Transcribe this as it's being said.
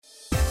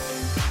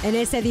En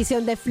esta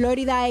edición de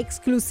Florida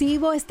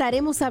Exclusivo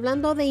estaremos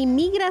hablando de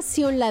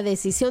inmigración, la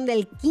decisión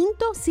del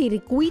quinto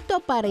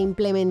circuito para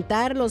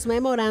implementar los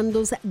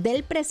memorandos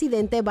del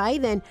presidente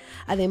Biden,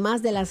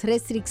 además de las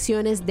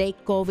restricciones de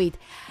COVID.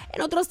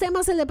 En otros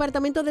temas, el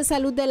Departamento de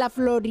Salud de la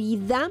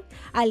Florida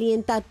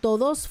alienta a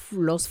todos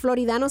los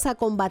floridanos a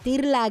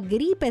combatir la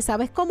gripe.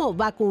 ¿Sabes cómo?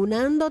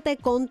 Vacunándote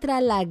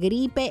contra la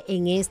gripe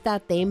en esta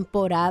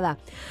temporada.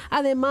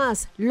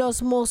 Además,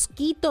 los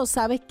mosquitos,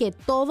 sabes que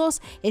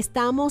todos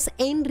estamos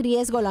en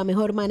riesgo. La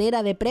mejor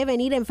manera de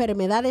prevenir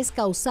enfermedades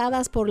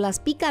causadas por las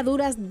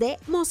picaduras de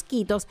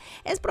mosquitos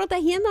es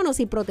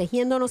protegiéndonos y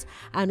protegiéndonos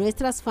a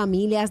nuestras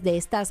familias de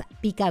estas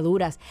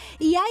picaduras.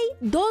 Y hay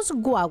dos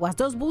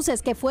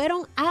buses que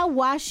fueron a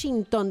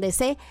Washington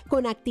DC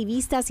con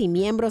activistas y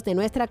miembros de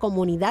nuestra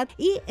comunidad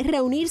y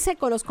reunirse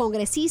con los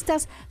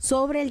congresistas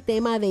sobre el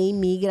tema de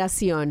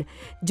inmigración.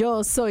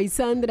 Yo soy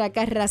Sandra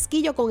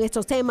Carrasquillo con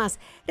estos temas.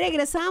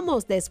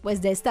 Regresamos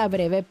después de esta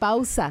breve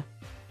pausa.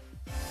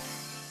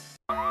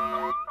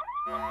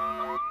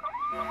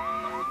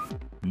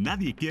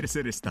 Nadie quiere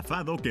ser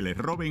estafado, que le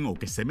roben o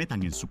que se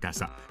metan en su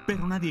casa,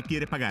 pero nadie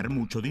quiere pagar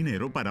mucho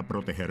dinero para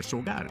proteger su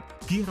hogar.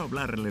 Quiero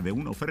hablarle de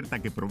una oferta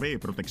que provee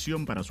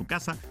protección para su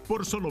casa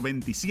por solo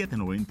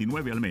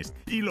 $27.99 al mes.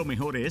 Y lo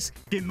mejor es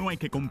que no hay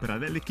que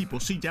comprar el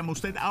equipo si llama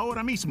usted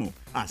ahora mismo.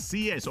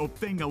 Así es,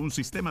 obtenga un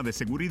sistema de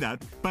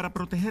seguridad para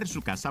proteger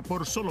su casa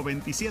por solo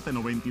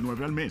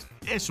 $27.99 al mes.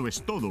 Eso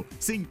es todo,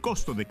 sin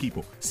costo de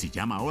equipo. Si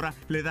llama ahora,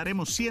 le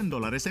daremos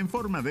 $100 en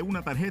forma de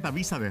una tarjeta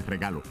Visa de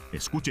regalo.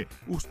 Escuche,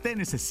 usted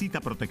necesita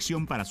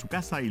protección para su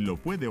casa y lo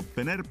puede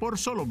obtener por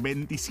solo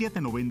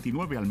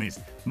 $27.99 al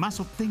mes. Más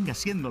obtenga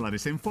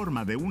 $100 en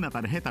forma de una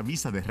tarjeta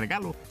Visa de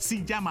regalo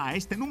si llama a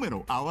este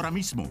número ahora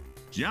mismo.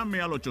 Llame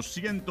al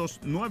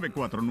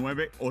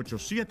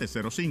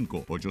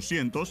 800-949-8705.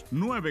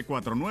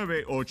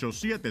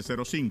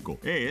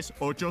 800-949-8705. Es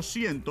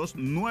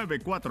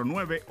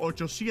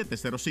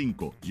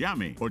 800-949-8705.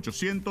 Llame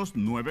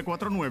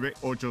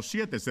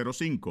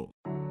 800-949-8705.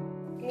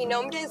 Mi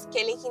nombre es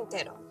Kelly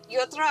Quintero.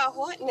 Yo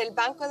trabajo en el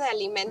Banco de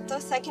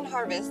Alimentos Second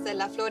Harvest de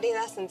la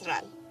Florida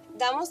Central.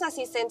 Damos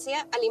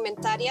asistencia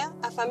alimentaria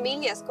a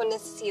familias con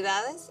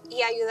necesidades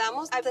y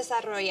ayudamos a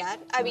desarrollar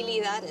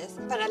habilidades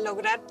para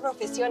lograr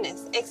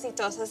profesiones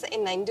exitosas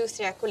en la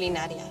industria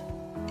culinaria.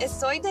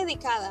 Estoy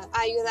dedicada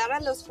a ayudar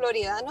a los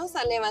floridanos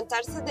a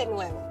levantarse de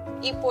nuevo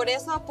y por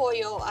eso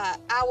apoyo a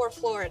Our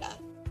Florida.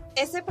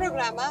 Este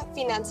programa,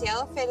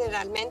 financiado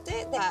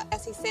federalmente, da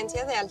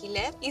asistencia de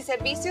alquiler y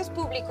servicios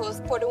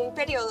públicos por un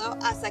periodo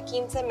hasta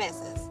 15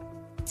 meses.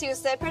 Si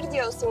usted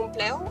perdió su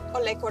empleo o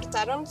le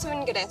cortaron su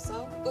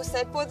ingreso,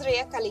 usted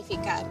podría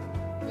calificar.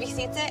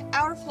 Visite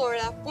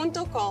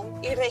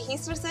ourflorida.com y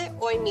regístrese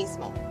hoy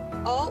mismo.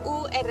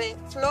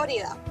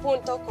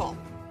 ourflorida.com.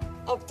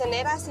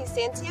 Obtener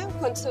asistencia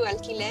con su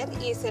alquiler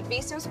y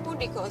servicios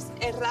públicos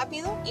es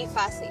rápido y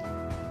fácil.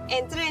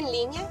 Entre en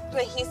línea,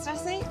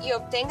 regístrese y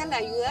obtenga la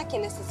ayuda que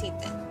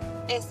necesite.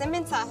 Este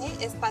mensaje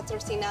es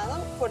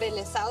patrocinado por el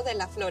estado de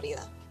la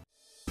Florida.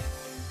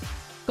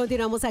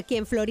 Continuamos aquí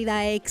en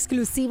Florida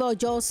Exclusivo.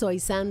 Yo soy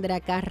Sandra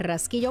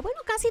Carrasquillo. Bueno,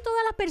 casi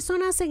todas las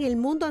personas en el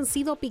mundo han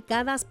sido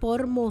picadas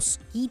por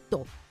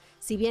mosquito.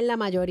 Si bien la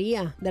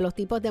mayoría de los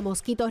tipos de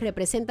mosquitos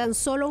representan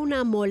solo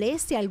una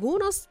molestia,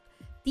 algunos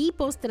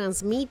tipos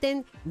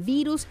transmiten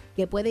virus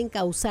que pueden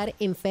causar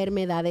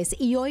enfermedades.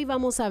 Y hoy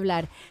vamos a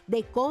hablar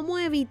de cómo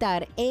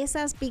evitar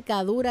esas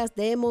picaduras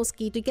de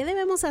mosquito y qué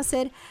debemos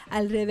hacer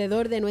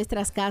alrededor de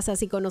nuestras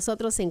casas. Y con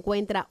nosotros se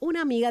encuentra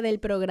una amiga del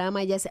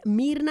programa, ella es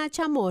Mirna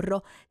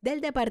Chamorro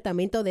del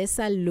Departamento de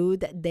Salud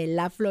de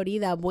la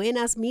Florida.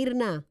 Buenas,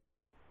 Mirna.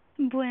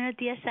 Buenos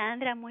días,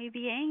 Sandra. Muy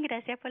bien,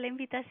 gracias por la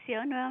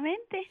invitación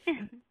nuevamente.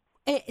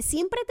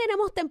 ¿Siempre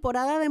tenemos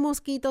temporada de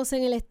mosquitos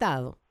en el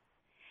estado?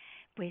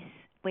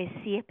 Pues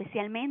sí,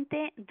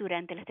 especialmente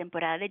durante las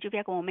temporadas de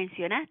lluvia, como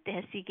mencionaste,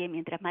 así que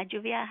mientras más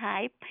lluvias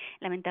hay,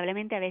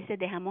 lamentablemente a veces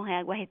dejamos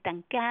aguas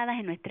estancadas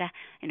en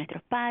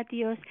nuestros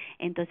patios,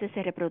 entonces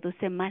se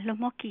reproducen más los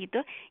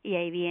mosquitos y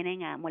ahí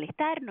vienen a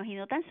molestarnos, y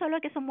no tan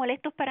solo que son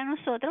molestos para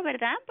nosotros,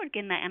 ¿verdad?, porque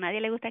a nadie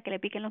le gusta que le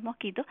piquen los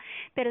mosquitos,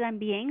 pero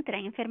también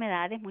traen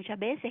enfermedades muchas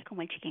veces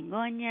como el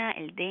chikungunya,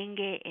 el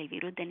dengue, el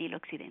virus del Nilo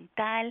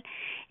occidental,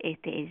 el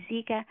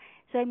Zika.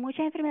 Hay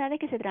muchas enfermedades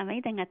que se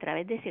transmiten a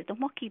través de ciertos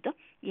mosquitos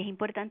y es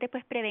importante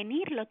pues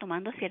prevenirlo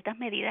tomando ciertas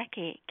medidas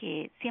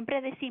que siempre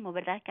decimos,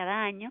 ¿verdad?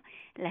 Cada año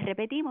las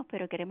repetimos,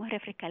 pero queremos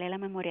refrescarle la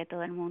memoria a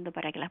todo el mundo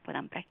para que las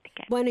puedan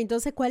practicar. Bueno,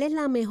 entonces, ¿cuál es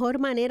la mejor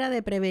manera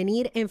de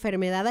prevenir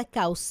enfermedades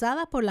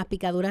causadas por las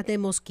picaduras de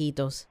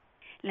mosquitos?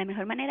 La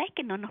mejor manera es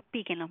que no nos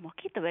piquen los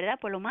mosquitos, ¿verdad?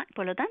 Por lo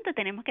tanto,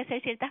 tenemos que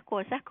hacer ciertas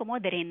cosas como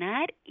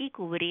drenar y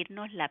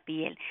cubrirnos la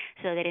piel.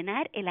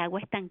 Drenar el agua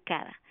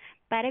estancada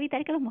para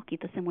evitar que los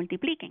mosquitos se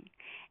multipliquen.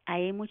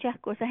 Hay muchas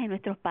cosas en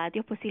nuestros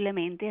patios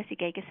posiblemente, así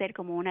que hay que hacer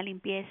como una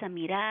limpieza,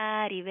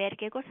 mirar y ver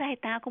qué cosas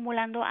están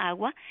acumulando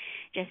agua,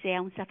 ya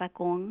sea un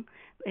zafacón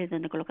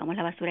donde colocamos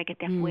la basura que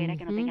esté afuera,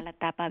 que no tenga la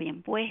tapa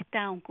bien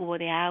puesta, un cubo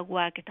de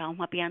agua que estábamos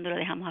mapeando lo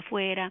dejamos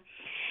afuera,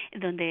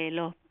 donde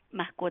los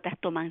mascotas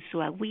toman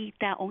su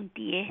agüita o un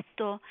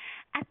tiesto,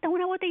 hasta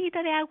una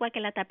botellita de agua que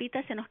la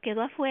tapita se nos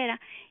quedó afuera,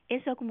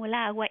 eso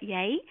acumula agua y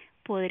ahí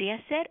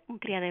podría ser un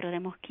criadero de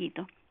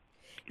mosquitos.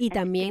 Y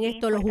también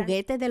los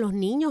juguetes de los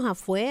niños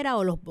afuera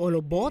o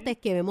los botes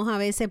que vemos a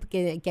veces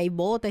que hay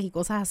botes y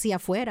cosas así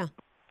afuera.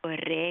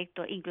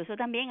 Correcto, incluso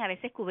también a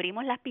veces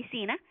cubrimos las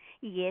piscinas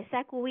y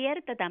esa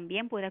cubierta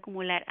también puede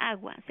acumular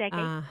agua, o sea que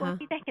hay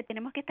cositas que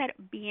tenemos que estar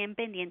bien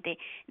pendientes,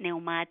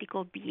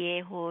 neumáticos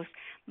viejos,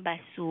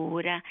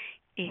 basura,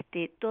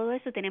 todo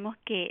eso tenemos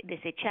que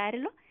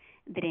desecharlo,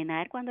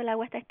 drenar cuando el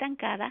agua está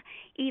estancada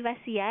y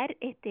vaciar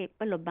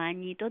pues los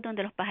bañitos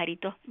donde los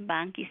pajaritos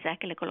van, quizás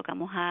que le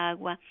colocamos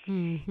agua,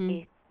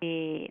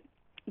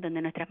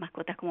 donde nuestras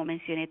mascotas, como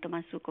mencioné,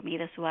 toman su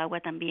comida, su agua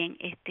también,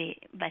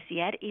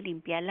 vaciar y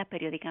limpiarla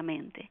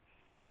periódicamente.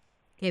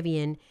 Qué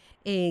bien.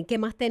 ¿Qué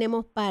más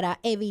tenemos para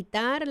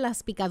evitar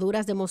las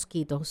picaduras de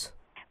mosquitos?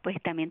 Pues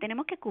también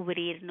tenemos que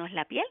cubrirnos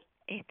la piel.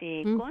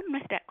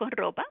 Con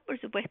ropa, por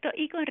supuesto,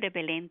 y con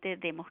repelente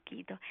de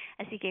mosquitos.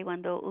 Así que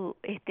cuando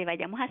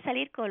vayamos a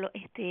salir,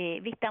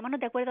 vistámonos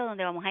de acuerdo a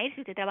dónde vamos a ir. Si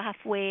usted trabaja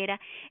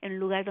afuera, en un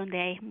lugar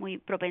donde es muy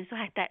propenso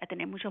a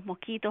tener muchos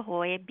mosquitos,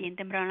 o es bien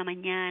temprano en la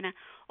mañana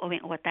o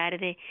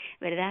tarde,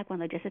 ¿verdad?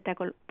 Cuando ya se está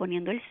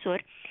poniendo el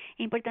sol, es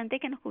importante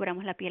que nos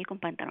cubramos la piel con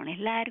pantalones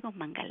largos,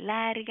 mangas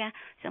largas,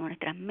 usamos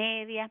nuestras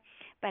medias,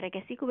 para que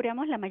así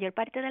cubramos la mayor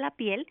parte de la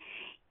piel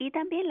y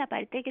también la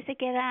parte que se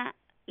queda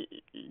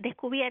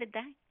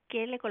descubierta,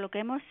 que le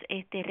coloquemos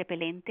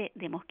repelente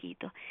de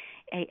mosquitos.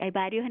 Hay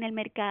varios en el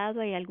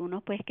mercado, hay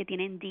algunos pues que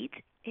tienen DEET,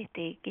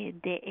 que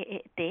es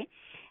DEET,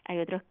 hay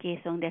otros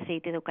que son de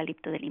aceite de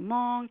eucalipto de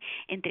limón,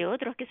 entre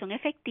otros que son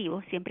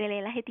efectivos. Siempre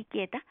lee las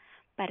etiquetas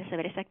para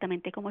saber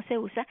exactamente cómo se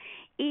usa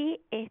y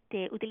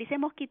utilice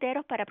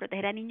mosquiteros para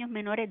proteger a niños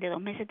menores de 2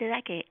 meses de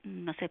edad que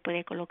no se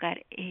puede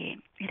colocar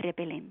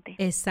repelente.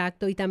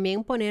 Exacto, y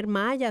también poner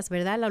mallas,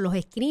 ¿verdad? Los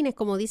screens,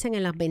 como dicen,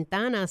 en las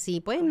ventanas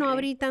y pues no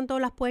abrir tanto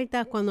las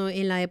puertas cuando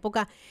en la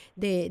época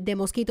de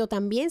mosquito.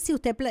 También si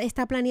usted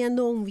está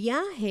planeando un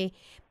viaje,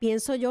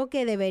 pienso yo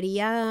que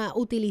debería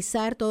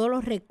utilizar todos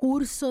los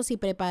recursos y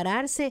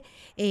prepararse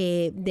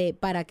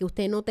para que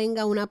usted no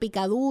tenga una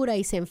picadura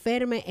y se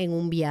enferme en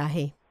un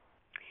viaje.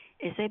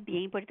 Eso es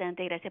bien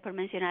importante, gracias por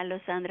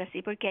mencionarlo, Sandra,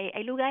 sí, porque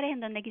hay lugares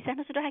en donde quizás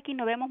nosotros aquí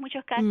no vemos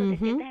muchos casos de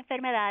ciertas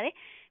enfermedades,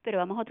 pero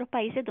vamos a otros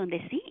países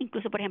donde sí,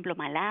 incluso por ejemplo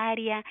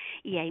malaria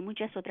y hay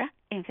muchas otras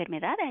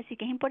enfermedades, así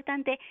que es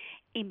importante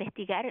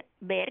investigar,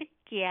 ver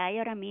qué hay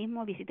ahora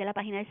mismo, visite la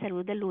página de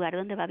salud del lugar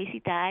donde va a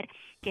visitar,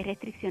 qué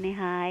restricciones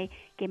hay,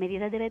 qué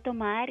medidas debe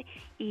tomar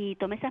y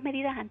tome esas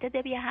medidas antes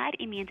de viajar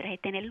y mientras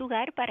esté en el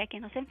lugar para que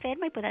no se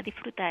enferme y pueda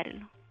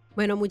disfrutarlo.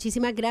 Bueno,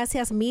 muchísimas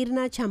gracias,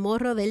 Mirna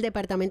Chamorro, del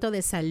Departamento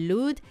de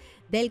Salud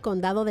del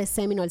Condado de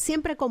Seminole.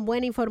 Siempre con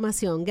buena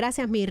información.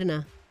 Gracias,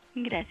 Mirna.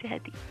 Gracias a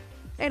ti.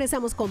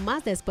 Regresamos con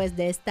más después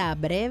de esta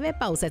breve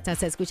pausa.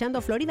 Estás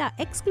escuchando Florida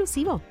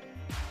Exclusivo.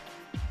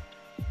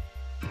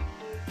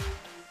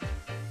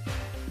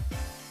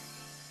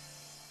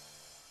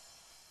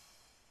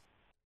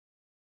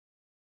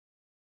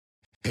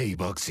 Hey,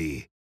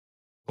 Boxy,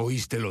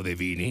 ¿oíste lo de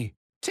Vinny?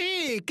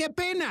 Sí, qué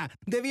pena.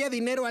 Debía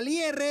dinero al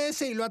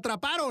IRS y lo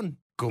atraparon.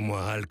 Como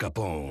a Al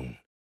Capone.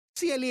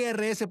 Si el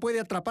IRS puede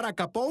atrapar a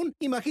Capone,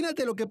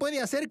 imagínate lo que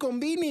puede hacer con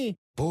Vinny.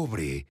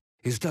 Pobre,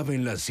 estaba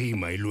en la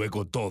cima y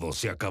luego todo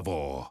se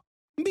acabó.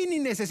 Vinny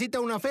necesita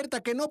una oferta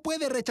que no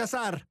puede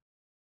rechazar.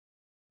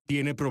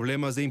 ¿Tiene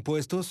problemas de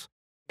impuestos?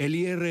 ¿El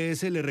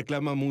IRS le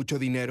reclama mucho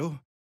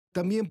dinero?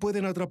 También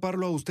pueden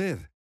atraparlo a usted.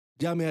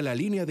 Llame a la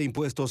línea de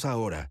impuestos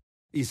ahora.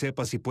 Y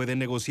sepa si puede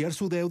negociar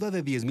su deuda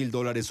de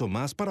 $10,000 o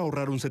más para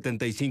ahorrar un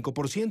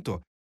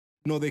 75%.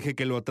 No deje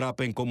que lo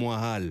atrapen como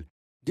a Al.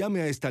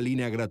 Llame a esta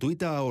línea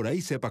gratuita ahora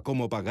y sepa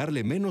cómo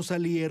pagarle menos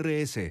al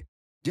IRS.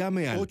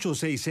 Llame al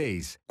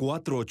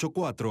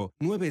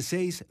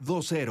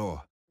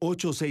 866-484-9620.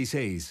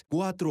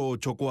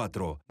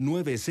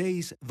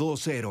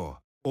 866-484-9620.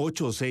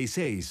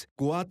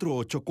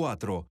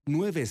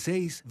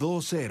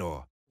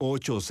 866-484-9620.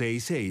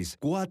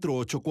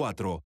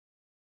 866-484.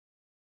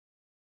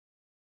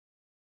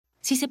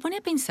 Si se pone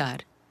a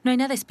pensar, no hay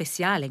nada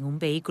especial en un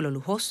vehículo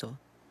lujoso,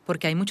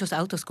 porque hay muchos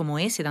autos como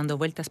ese dando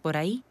vueltas por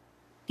ahí.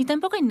 Ni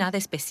tampoco hay nada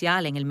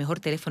especial en el mejor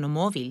teléfono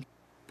móvil,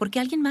 porque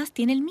alguien más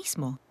tiene el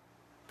mismo.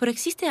 Pero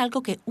existe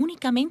algo que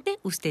únicamente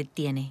usted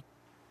tiene: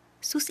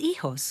 sus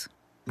hijos.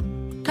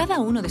 Cada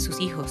uno de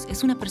sus hijos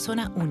es una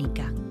persona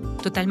única,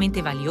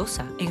 totalmente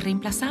valiosa e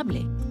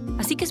irreemplazable.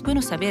 Así que es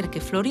bueno saber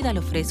que Florida le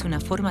ofrece una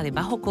forma de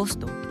bajo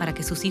costo para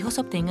que sus hijos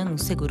obtengan un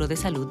seguro de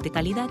salud de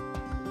calidad.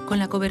 Con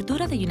la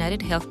cobertura de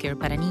United Healthcare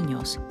para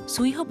niños,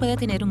 su hijo puede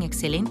tener un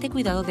excelente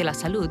cuidado de la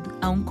salud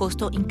a un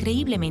costo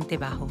increíblemente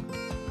bajo.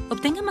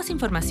 Obtenga más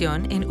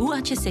información en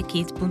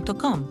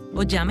uhckids.com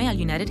o llame al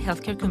United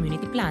Healthcare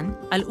Community Plan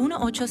al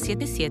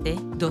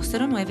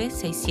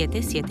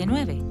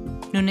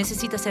 1-877-209-6779. No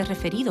necesita ser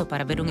referido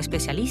para ver un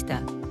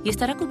especialista y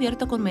estará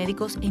cubierto con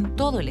médicos en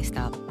todo el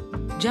estado.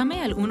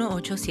 Llame al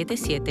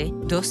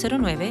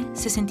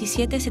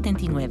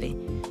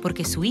 1-877-209-6779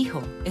 porque su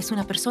hijo es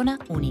una persona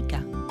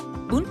única.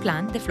 Un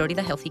plan de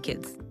Florida Healthy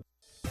Kids.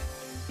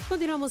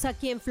 Continuamos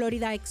aquí en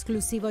Florida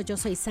Exclusivo. Yo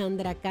soy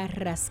Sandra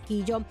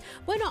Carrasquillo.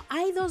 Bueno,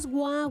 hay 2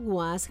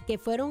 guaguas que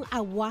fueron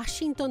a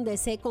Washington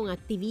DC con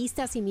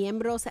activistas y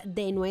miembros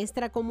de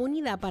nuestra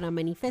comunidad para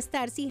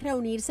manifestarse y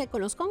reunirse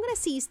con los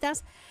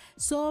congresistas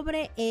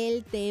sobre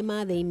el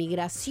tema de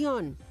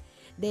inmigración.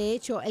 De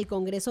hecho, el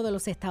Congreso de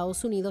los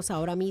Estados Unidos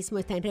ahora mismo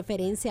está en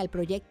referencia al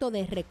proyecto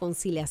de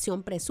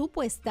reconciliación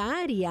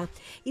presupuestaria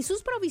y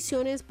sus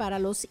provisiones para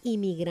los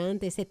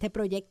inmigrantes. Este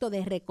proyecto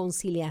de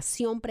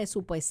reconciliación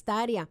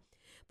presupuestaria,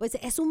 pues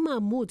es un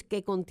mamut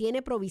que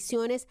contiene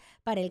provisiones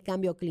para el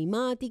cambio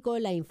climático,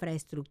 la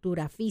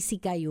infraestructura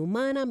física y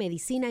humana,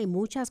 medicina y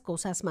muchas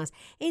cosas más.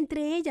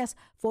 Entre ellas,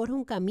 forja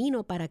un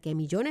camino para que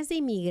millones de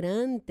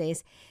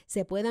inmigrantes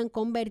se puedan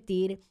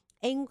convertir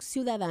en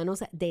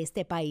ciudadanos de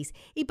este país.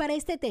 Y para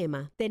este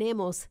tema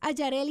tenemos a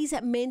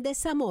Yarelis Méndez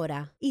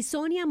Zamora y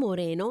Sonia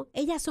Moreno.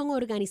 Ellas son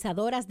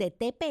organizadoras de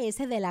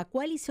TPS de la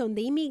Coalición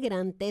de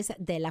Inmigrantes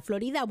de la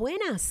Florida.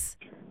 Buenas.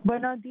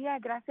 Buenos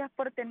días, gracias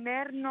por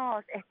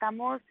tenernos.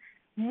 Estamos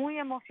muy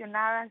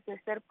emocionadas de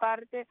ser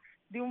parte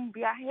de un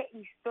viaje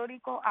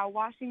histórico a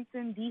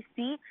Washington,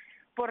 D.C.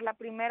 Por la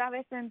primera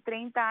vez en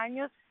 30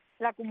 años,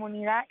 la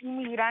comunidad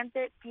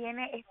inmigrante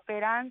tiene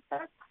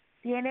esperanzas,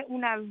 tiene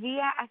una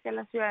vía hacia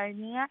la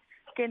ciudadanía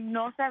que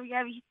no se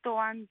había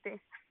visto antes.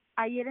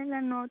 Ayer en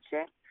la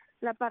noche,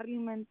 la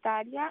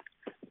parlamentaria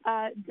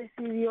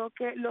decidió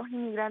que los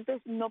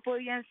inmigrantes no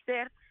podían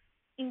ser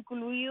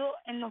incluidos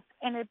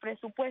en el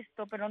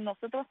presupuesto, pero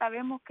nosotros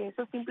sabemos que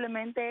eso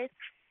simplemente es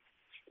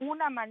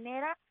una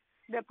manera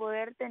de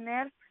poder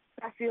tener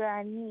la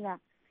ciudadanía.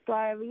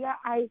 Todavía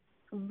hay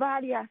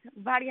varias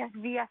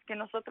vías que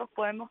nosotros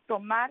podemos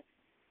tomar,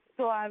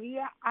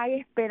 todavía hay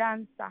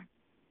esperanza.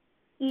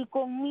 Y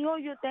conmigo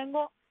yo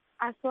tengo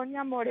a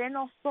Sonia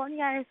Moreno.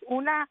 Sonia es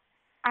una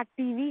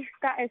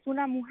activista, es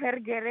una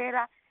mujer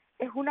guerrera,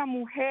 es una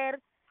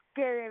mujer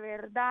que de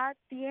verdad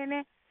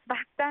tiene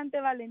bastante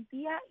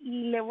valentía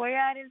y le voy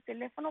a dar el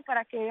teléfono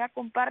para que ella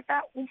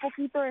comparta un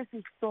poquito de su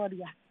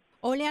historia.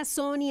 Hola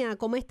Sonia,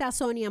 ¿cómo está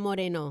Sonia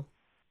Moreno?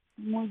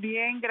 Muy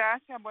bien,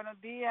 gracias, buenos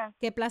días.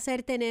 Qué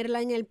placer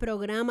tenerla en el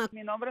programa.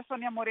 Mi nombre es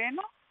Sonia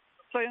Moreno,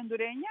 soy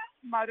hondureña,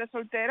 madre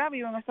soltera,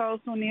 vivo en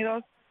Estados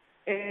Unidos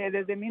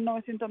desde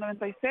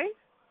 1996.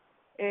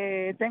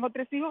 Tengo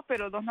 3 hijos,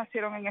 pero 2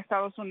 nacieron en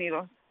Estados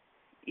Unidos.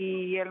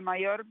 Y el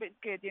mayor,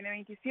 que tiene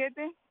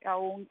 27,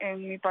 aún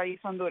en mi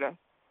país, Honduras.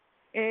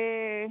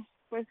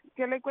 Pues,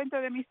 ¿qué le cuento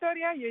de mi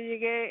historia? Yo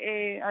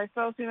llegué a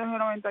Estados Unidos en el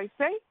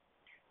 96.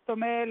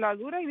 Tomé la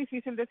dura y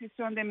difícil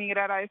decisión de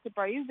emigrar a este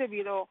país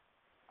debido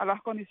a las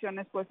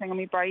condiciones, pues, en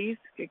mi país,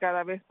 que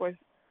cada vez, pues,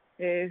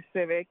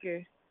 se ve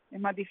que es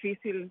más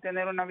difícil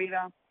tener una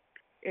vida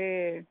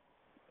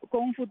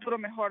con un futuro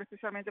mejor,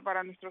 especialmente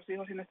para nuestros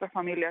hijos y nuestras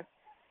familias.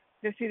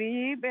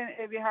 Decidí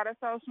viajar a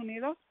Estados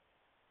Unidos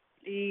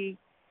y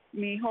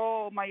mi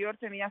hijo mayor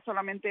tenía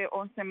solamente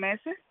 11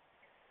 meses,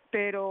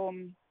 pero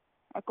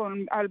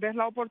al ver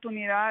la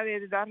oportunidad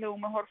de darle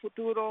un mejor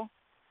futuro,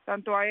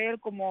 tanto a él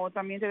como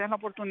también tener la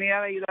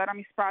oportunidad de ayudar a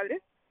mis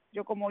padres,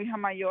 yo como hija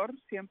mayor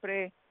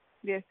siempre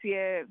decidí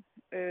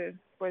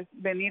pues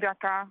venir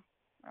acá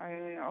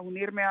a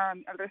unirme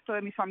al resto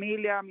de mi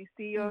familia, a mis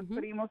tíos,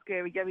 primos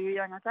que ya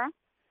vivían acá.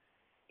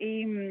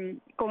 Y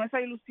con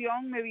esa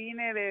ilusión me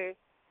vine de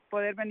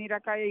poder venir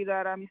acá y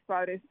ayudar a mis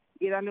padres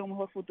y darle un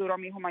mejor futuro a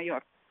mi hijo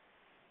mayor.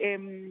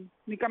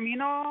 Mi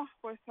camino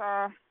pues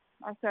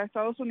hacia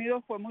Estados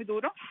Unidos fue muy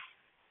duro,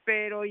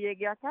 pero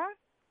llegué acá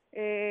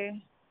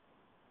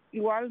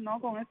igual, ¿no?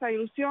 Con esa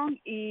ilusión,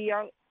 y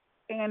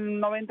en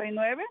el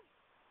 99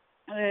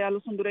 a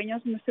los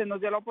hondureños se nos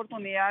dio la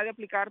oportunidad de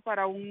aplicar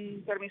para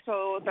un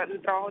permiso de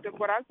trabajo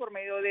temporal por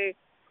medio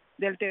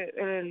del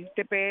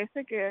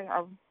TPS que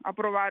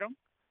aprobaron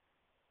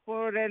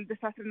por el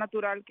desastre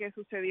natural que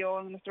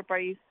sucedió en nuestro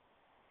país,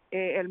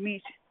 el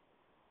Mitch.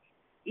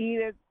 Y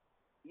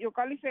yo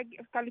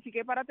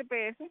califiqué para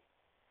TPS,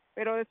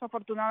 pero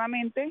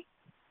desafortunadamente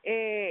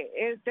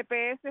el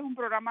TPS es un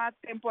programa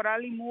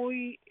temporal y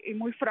muy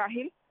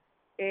frágil,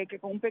 que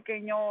con un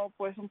pequeño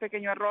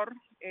error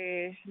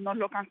nos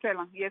lo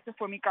cancelan, y ese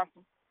fue mi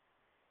caso.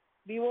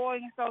 Vivo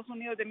en Estados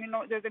Unidos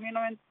desde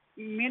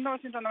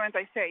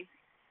 1996.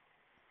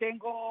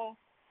 Tengo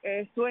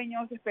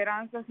sueños,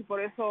 esperanzas, y por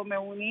eso me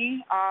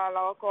uní a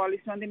la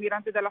Coalición de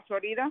Inmigrantes de la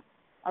Florida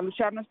a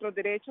luchar nuestros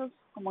derechos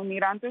como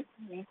inmigrantes.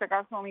 En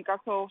mi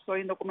caso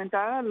soy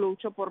indocumentada,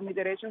 lucho por mis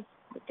derechos,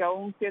 porque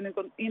aún siendo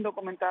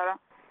indocumentada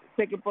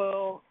sé que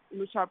puedo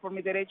luchar por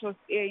mis derechos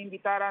e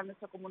invitar a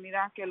nuestra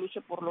comunidad que luche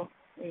por los,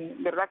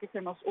 verdad, que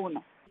se nos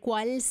una.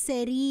 ¿Cuál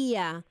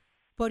sería?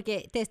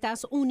 Porque te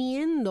estás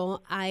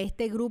uniendo a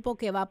este grupo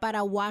que va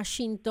para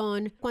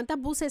Washington. ¿Cuántas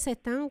buses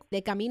están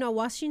de camino a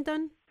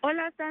Washington?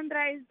 Hola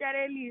Sandra, es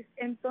Yarelis.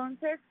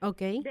 Entonces,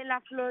 de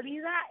la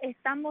Florida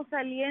estamos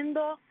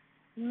saliendo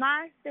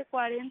más de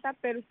 40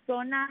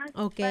 personas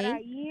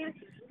para ir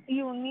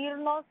y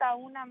unirnos a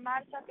una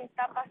marcha que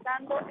está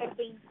pasando el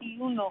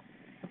 21.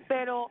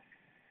 Pero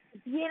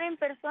vienen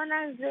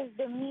personas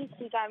desde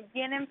Michigan,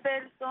 vienen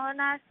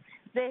personas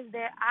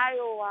desde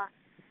Iowa.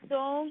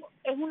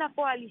 Es una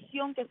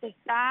coalición que se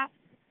está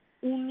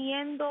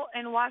uniendo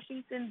en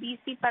Washington,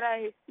 D.C. para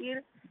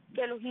decir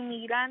que los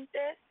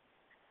inmigrantes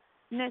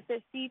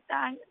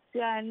necesitan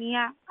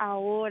ciudadanía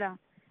ahora,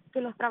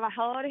 que los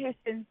trabajadores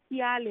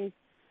esenciales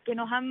que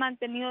nos han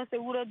mantenido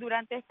seguros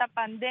durante esta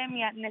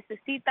pandemia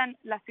necesitan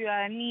la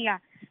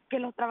ciudadanía, que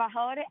los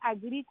trabajadores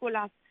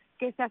agrícolas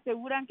que se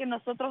aseguran que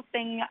nosotros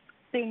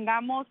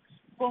tengamos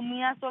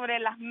comida sobre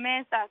las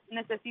mesas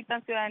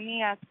necesitan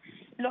ciudadanía,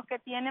 los que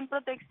tienen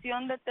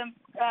protección de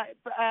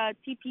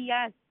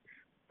TPS,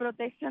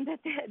 protección de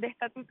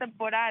estatus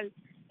temporal,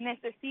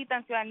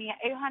 necesitan ciudadanía.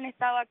 Ellos han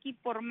estado aquí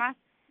por más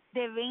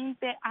de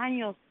 20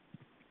 años,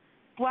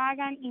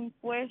 pagan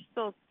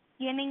impuestos,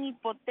 tienen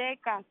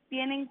hipotecas,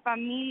 tienen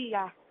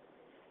familias,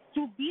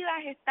 sus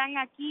vidas están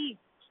aquí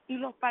y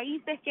los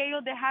países que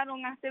ellos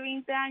dejaron hace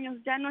 20 años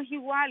ya no es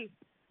igual.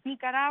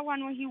 Nicaragua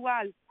no es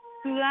igual,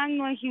 Sudán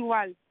no es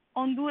igual,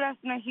 Honduras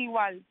no es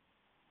igual.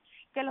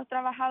 Que los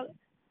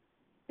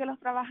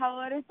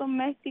trabajadores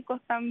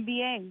domésticos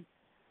también.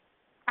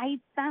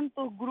 Hay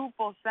tantos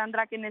grupos,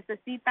 Sandra, que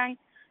necesitan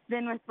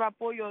de nuestro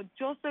apoyo.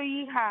 Yo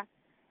soy hija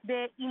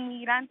de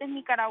inmigrantes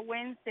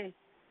nicaragüenses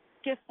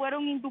que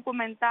fueron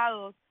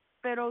indocumentados,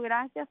 pero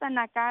gracias a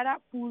NACARA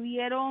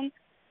pudieron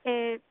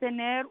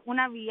tener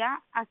una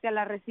vía hacia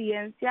la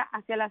residencia,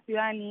 hacia la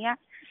ciudadanía.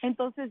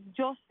 Entonces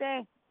yo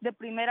sé de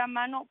primera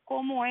mano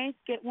cómo es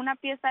que una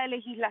pieza de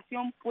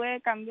legislación puede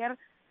cambiar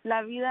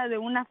la vida de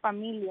una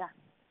familia.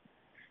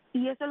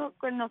 Y eso es lo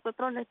que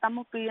nosotros le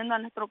estamos pidiendo a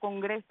nuestro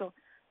Congreso,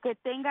 que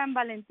tengan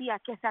valentía,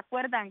 que se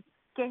acuerdan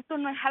que esto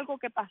no es algo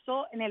que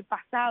pasó en el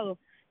pasado,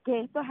 que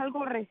esto es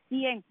algo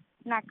recién.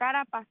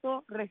 NACARA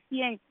pasó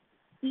recién,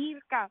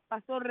 IRCA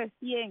pasó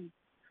recién.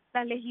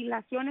 Las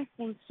legislaciones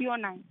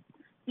funcionan.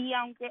 Y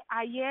aunque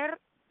ayer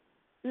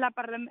la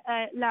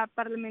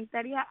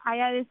parlamentaria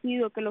haya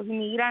decidido que los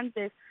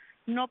inmigrantes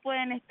no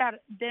pueden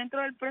estar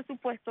dentro del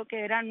presupuesto, que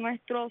era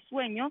nuestro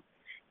sueño,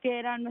 que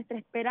era nuestra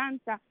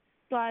esperanza,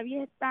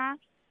 todavía está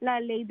la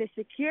ley de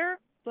Secure,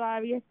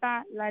 todavía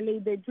está la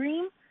ley de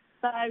Dream,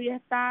 todavía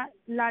está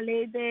la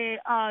ley de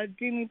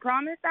Dream and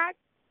Promise Act.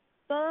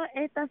 Todas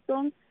estas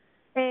son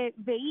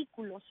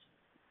vehículos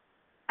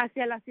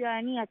hacia la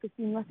ciudadanía que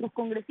si nuestros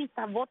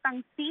congresistas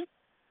votan sí,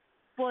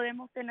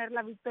 podemos tener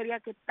la victoria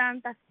que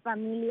tantas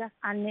familias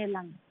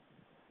anhelan.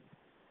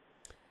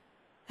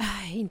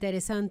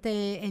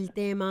 Interesante el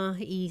tema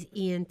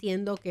y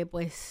entiendo que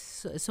pues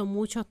son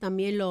muchos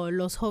también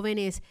los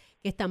jóvenes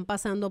que están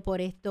pasando por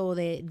esto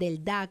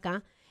del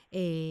DACA,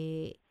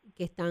 que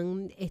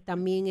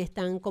también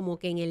están como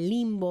que en el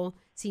limbo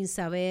sin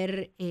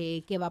saber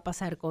qué va a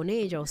pasar con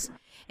ellos.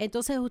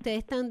 Entonces ustedes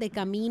están de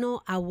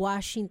camino a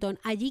Washington.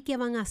 ¿Allí qué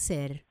van a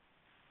hacer?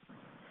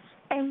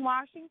 En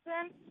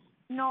Washington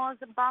nos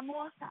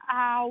vamos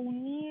a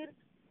unir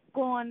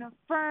con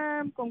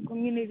FIRM, con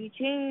Community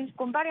Change,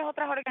 con varias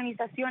otras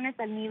organizaciones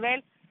a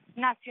nivel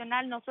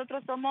nacional.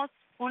 Nosotros somos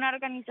una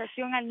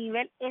organización a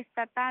nivel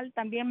estatal,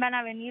 también van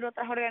a venir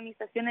otras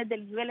organizaciones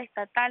del nivel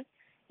estatal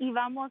y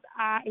vamos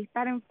a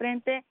estar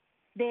enfrente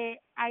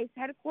de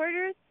ICE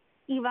Headquarters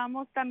y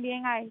vamos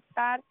también a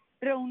estar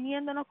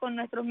reuniéndonos con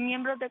nuestros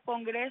miembros de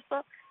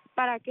Congreso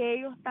para que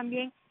ellos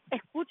también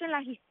escuchen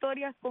las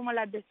historias como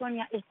las de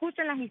Sonia,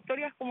 escuchen las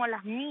historias como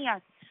las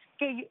mías,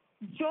 que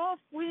yo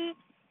fui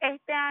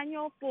este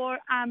año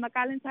por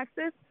McAllen,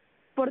 Texas,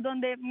 por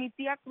donde mi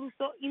tía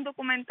cruzó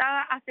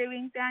indocumentada hace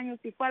 20 años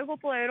y fue algo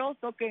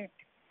poderoso que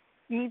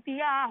mi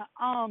tía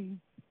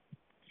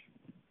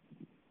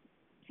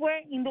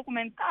fue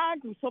indocumentada,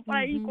 cruzó por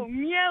ahí con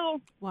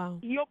miedo. Wow.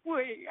 Y yo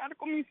pude llegar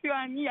con mi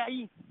ciudadanía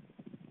ahí.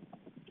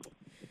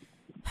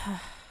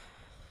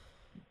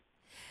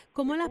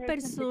 ¿Cómo las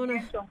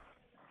personas?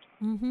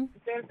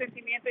 Este es el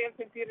sentimiento y el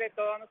sentir de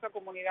toda nuestra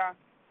comunidad.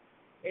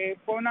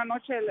 Fue una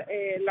noche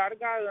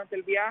larga durante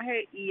el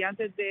viaje y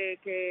antes de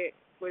que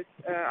pues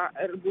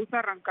el bus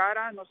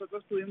arrancara,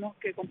 nosotros tuvimos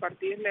que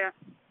compartirle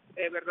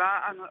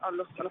verdad a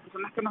las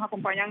personas que nos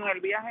acompañan en el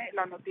viaje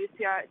la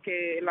noticia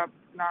que la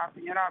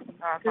señora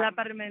la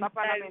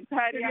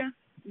parlamentaria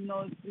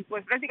nos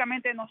pues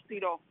prácticamente nos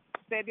tiró.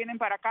 Ustedes vienen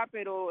para acá,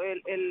 pero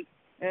el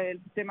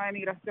tema de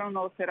migración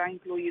no será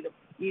incluido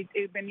y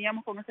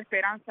veníamos con esa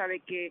esperanza de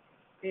que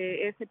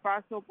ese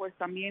paso pues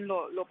también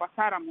lo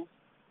pasáramos,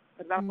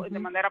 ¿verdad? De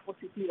manera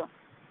positiva.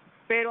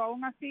 Pero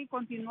aún así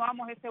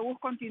continuamos, este bus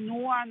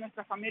continúa,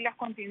 nuestras familias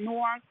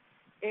continúan,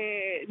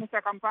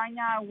 nuestra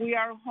campaña We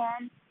Are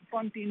Home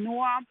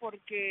continúa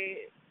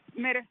porque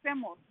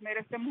merecemos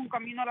un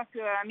camino a la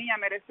ciudadanía,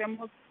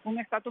 merecemos un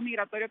estatus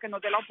migratorio que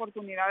nos dé la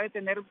oportunidad de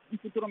tener un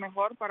futuro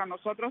mejor para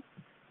nosotros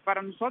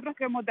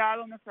que hemos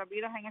dado nuestras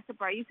vidas en este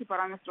país y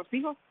para nuestros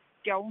hijos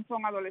que aún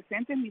son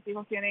adolescentes. Mis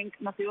hijos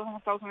nacidos en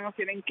Estados Unidos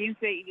tienen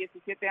 15 y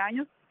 17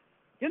 años.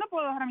 Yo no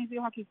puedo dejar a mis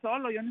hijos aquí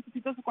solos, yo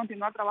necesito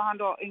continuar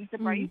trabajando en este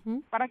país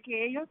para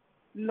que ellos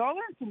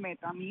logren su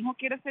meta. Mi hijo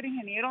quiere ser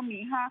ingeniero,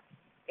 mi hija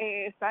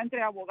está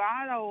entre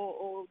abogada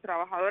o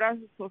trabajadora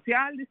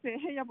social, dice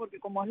ella, porque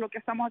como es lo que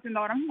estamos haciendo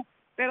ahora mismo.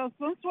 Pero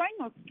son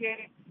sueños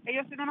que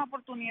ellos tienen una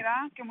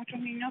oportunidad que muchos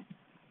niños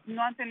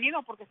no han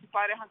tenido porque sus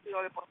padres han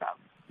sido deportados.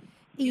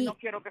 Y no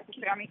quiero que ese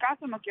sea mi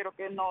caso, no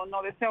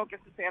deseo que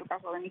ese sea el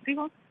caso de mis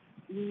hijos.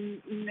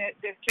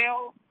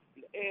 Deseo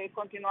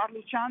continuar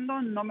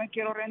luchando, no me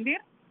quiero rendir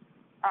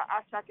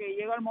hasta que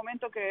llegue el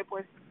momento que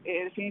pues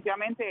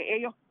definitivamente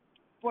ellos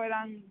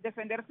puedan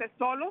defenderse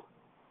solos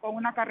con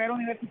una carrera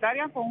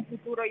universitaria, con un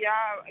futuro ya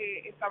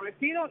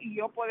establecido, y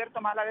yo poder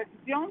tomar la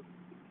decisión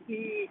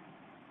si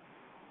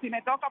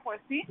me toca, pues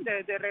sí,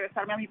 de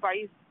regresarme a mi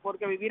país,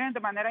 porque vivir de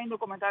manera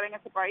indocumentada en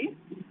ese país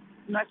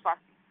no es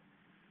fácil.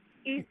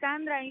 Y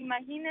Sandra,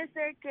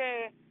 imagínese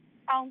que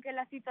aunque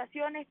la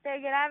situación esté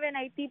grave en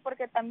Haití,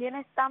 porque también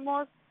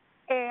estamos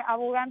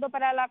abogando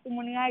para la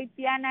comunidad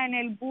haitiana, en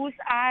el bus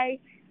hay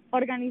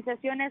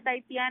organizaciones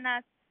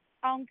haitianas,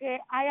 aunque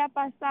haya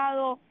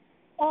pasado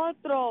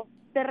otro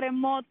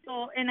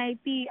terremoto en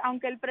Haití,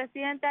 aunque el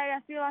presidente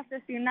haya sido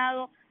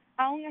asesinado,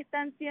 aún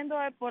están siendo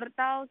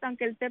deportados,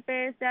 aunque el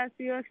TPS ha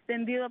sido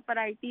extendido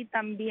para Haití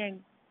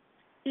también.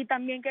 Y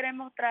también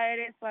queremos traer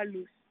eso a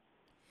luz.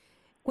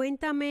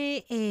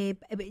 Cuéntame,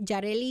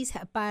 Yarelis,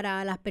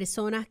 para las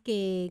personas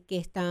que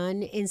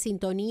están en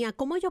sintonía,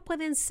 ¿cómo ellos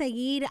pueden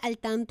seguir al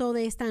tanto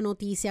de esta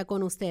noticia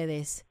con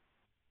ustedes?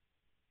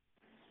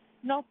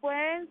 Nos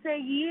pueden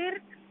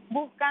seguir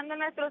buscando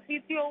nuestro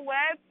sitio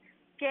web,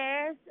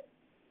 que es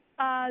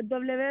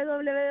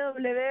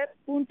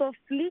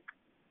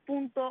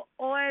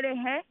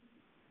www.flic.org,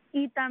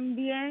 y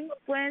también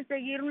pueden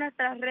seguir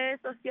nuestras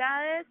redes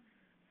sociales,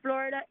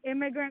 Florida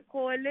Immigrant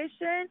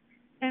Coalition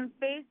en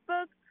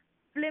Facebook,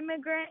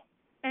 Flimigrant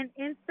en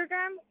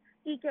Instagram,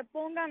 y que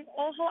pongan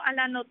ojo a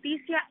la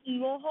noticia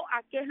y ojo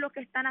a qué es lo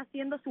que están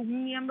haciendo sus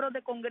miembros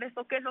de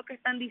Congreso, qué es lo que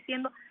están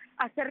diciendo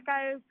acerca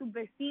de sus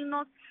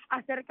vecinos,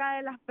 acerca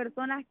de las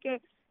personas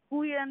que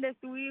cuidan de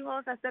sus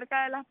hijos,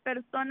 acerca de las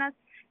personas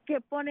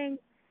que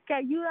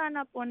ayudan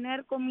a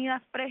poner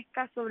comida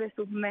fresca sobre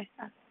sus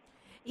mesas.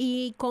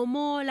 ¿Y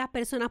cómo las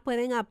personas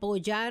pueden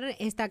apoyar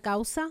esta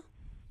causa?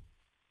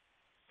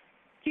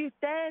 Si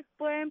ustedes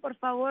pueden, por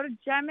favor,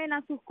 llamen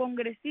a sus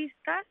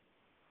congresistas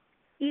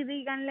y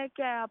díganle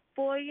que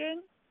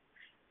apoyen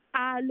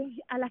a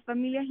las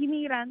familias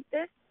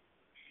inmigrantes.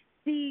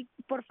 Si,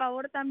 por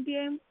favor,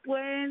 también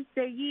pueden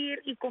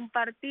seguir y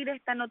compartir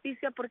esta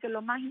noticia, porque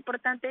lo más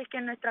importante es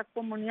que nuestra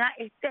comunidad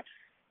esté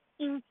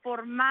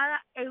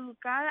informada,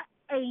 educada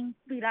e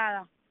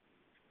inspirada.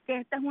 Que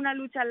esta es una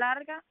lucha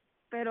larga,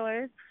 pero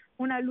es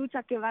una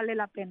lucha que vale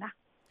la pena.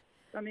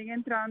 También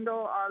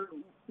entrando al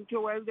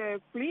sitio web de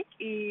FLIC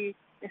y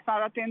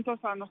estar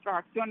atentos a nuestras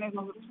acciones.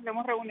 Nosotros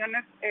hacemos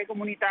reuniones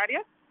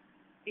comunitarias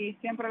y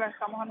siempre las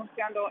estamos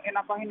anunciando en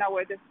la página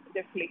web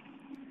de FLIC.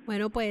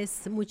 Bueno,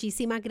 pues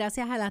muchísimas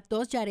gracias a las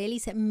dos,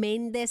 Yarelis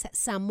Méndez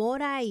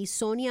Zamora y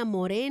Sonia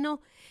Moreno.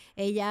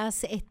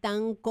 Ellas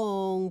están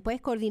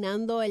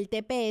coordinando el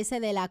TPS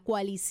de la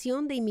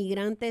Coalición de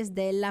Inmigrantes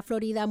de la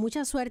Florida.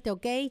 Mucha suerte,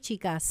 ¿ok,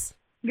 chicas?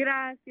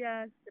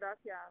 Gracias.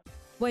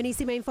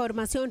 Buenísima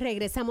información.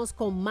 Regresamos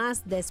con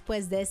más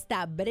después de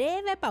esta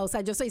breve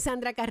pausa. Yo soy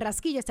Sandra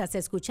Carrasquillo. Estás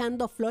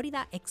escuchando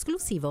Florida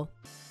Exclusivo.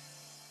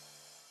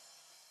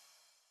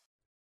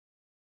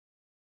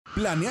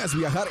 ¿Planeas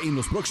viajar en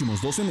los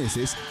próximos 12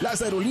 meses?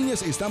 Las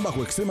aerolíneas están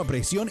bajo extrema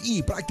presión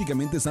y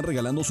prácticamente están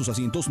regalando sus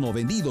asientos no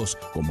vendidos.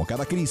 Como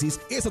cada crisis,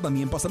 esta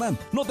también pasará.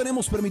 No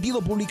tenemos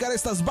permitido publicar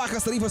estas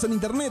bajas tarifas en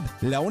internet.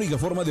 La única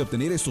forma de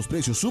obtener estos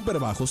precios súper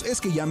bajos es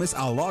que llames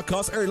a Low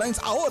Cost Airlines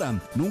ahora.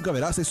 Nunca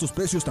verás estos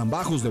precios tan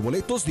bajos de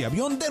boletos de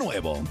avión de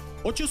nuevo.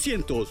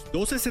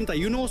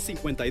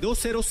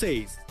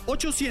 800-261-5206.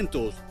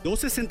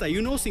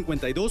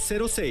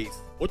 800-261-5206.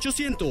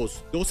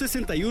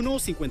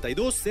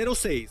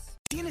 800-261-5206.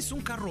 ¿Tienes un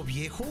carro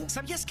viejo?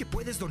 ¿Sabías que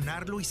puedes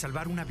donarlo y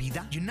salvar una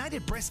vida?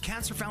 United Breast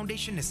Cancer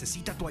Foundation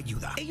necesita tu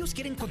ayuda. Ellos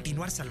quieren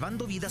continuar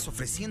salvando vidas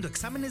ofreciendo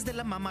exámenes de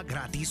la mama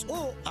gratis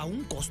o a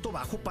un costo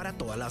bajo para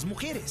todas las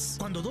mujeres.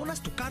 Cuando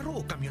donas tu carro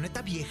o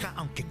camioneta vieja,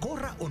 aunque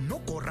corra o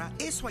no corra,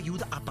 eso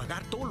ayuda a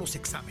pagar todos los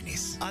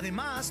exámenes.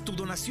 Además, tu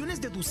donación es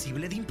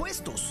deducible de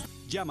impuestos.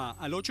 Llama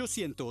al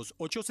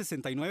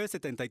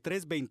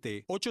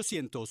 800-869-7320,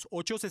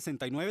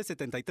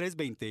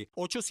 800-869-7320,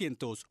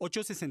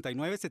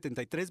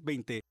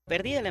 800-869-7320.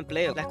 Perdí el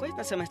empleo, las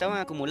cuentas se me estaban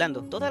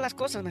acumulando, todas las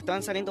cosas me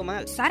estaban saliendo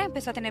mal. Sara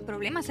empezó a tener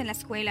problemas en la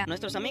escuela.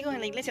 Nuestros amigos en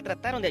la iglesia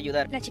trataron de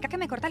ayudar. La chica que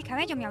me corta el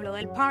cabello me habló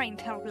del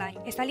Parent Helpline.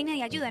 Esta línea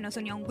de ayuda nos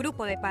unió a un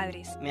grupo de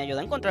padres. Me ayudó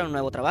a encontrar un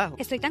nuevo trabajo.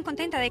 Estoy tan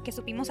contenta de que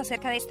supimos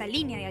acerca de esta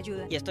línea de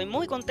ayuda. Y estoy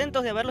muy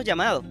contento de haberlos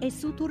llamado. Es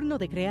su turno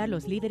de crear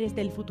los líderes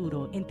del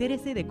futuro.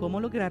 Entérese de cómo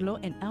lograrlo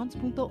en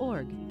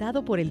ounce.org,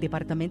 dado por el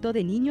Departamento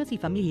de Niños y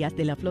Familias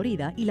de la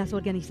Florida y las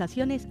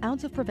organizaciones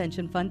Ounce of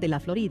Prevention Fund de la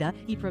Florida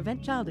y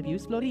Prevent Child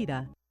Abuse Florida.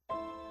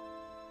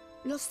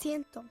 Lo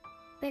siento.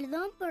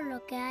 Perdón por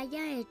lo que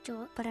haya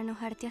hecho para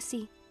enojarte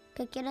así.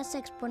 Que quieras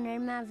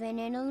exponerme a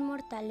venenos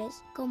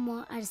mortales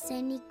como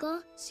arsénico,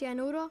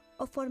 cianuro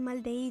o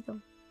formaldehído.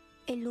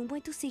 El humo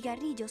de tus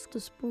cigarrillos,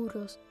 tus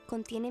puros,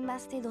 contiene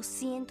más de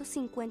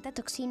 250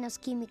 toxinas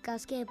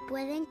químicas que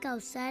pueden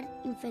causar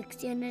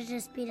infecciones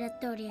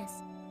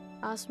respiratorias,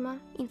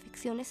 asma,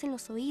 infecciones en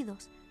los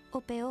oídos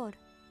o peor.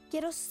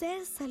 Quiero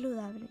ser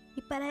saludable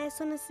y para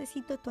eso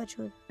necesito tu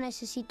ayuda.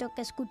 Necesito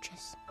que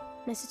escuches.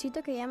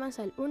 Necesito que llames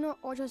al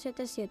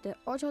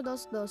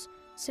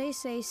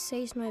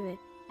 1-877-822-6669.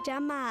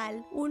 Llama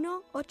al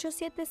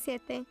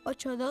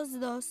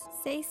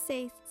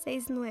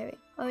 1-877-822-6669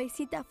 o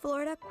visita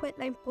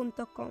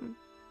floridaquitline.com.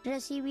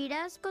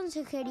 Recibirás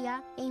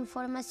consejería e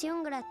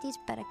información gratis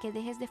para que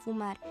dejes de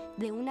fumar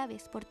de una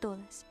vez por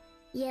todas.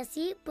 y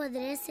así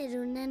podré ser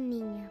una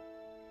niña.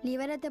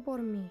 Libérate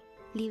por mí.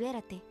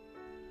 Libérate.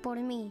 Por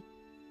mí.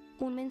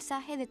 Un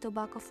mensaje de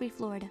Tobacco Free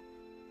Florida.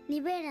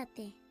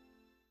 Libérate.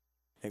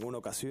 En una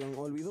ocasión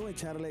olvidó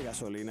echarle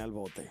gasolina al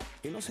bote.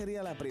 Y no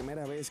sería la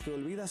primera vez que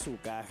olvida su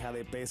caja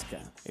de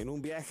pesca. En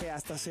un viaje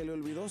hasta se le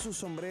olvidó su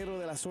sombrero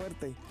de la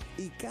suerte.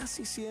 Y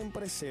casi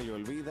siempre se le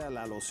olvida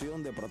la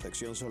loción de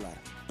protección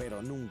solar.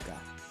 Pero nunca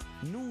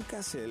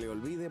se le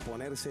olvide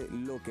ponerse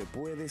lo que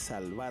puede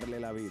salvarle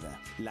la vida.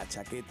 La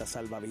chaqueta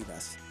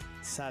salvavidas.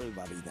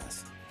 Salva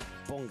vidas.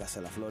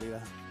 Póngase la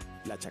Florida.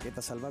 La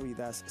chaqueta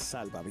salvavidas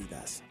salva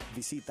vidas.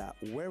 Visita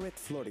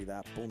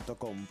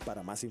wearitflorida.com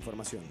para más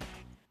información.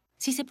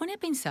 Si se pone a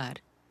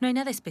pensar, no hay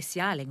nada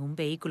especial en un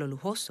vehículo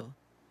lujoso,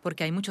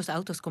 porque hay muchos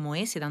autos como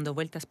ese dando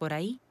vueltas por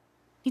ahí.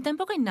 Ni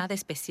tampoco hay nada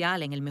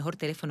especial en el mejor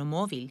teléfono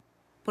móvil,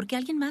 porque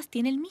alguien más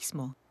tiene el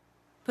mismo.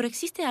 Pero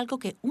existe algo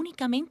que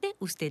únicamente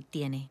usted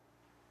tiene.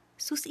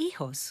 Sus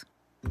hijos.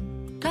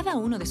 Cada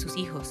uno de sus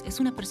hijos es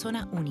una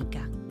persona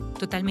única,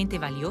 totalmente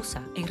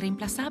valiosa e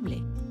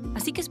irreemplazable.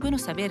 Así que es bueno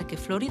saber que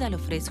Florida le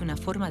ofrece una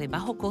forma de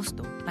bajo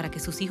costo para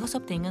que sus hijos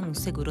obtengan un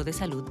seguro de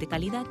salud de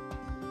calidad.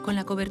 Con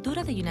la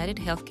cobertura de United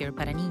Healthcare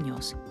para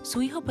niños,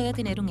 su hijo puede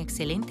tener un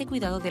excelente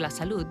cuidado de la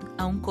salud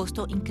a un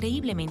costo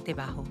increíblemente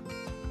bajo.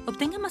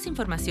 Obtenga más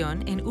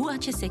información en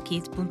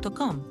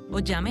uhckids.com o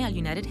llame al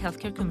United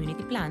Healthcare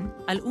Community Plan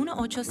al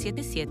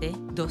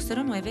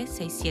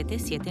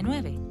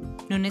 1-877-209-6779.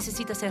 No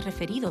necesita ser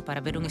referido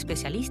para ver un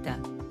especialista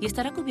y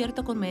estará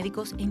cubierto con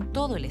médicos en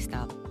todo el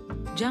estado.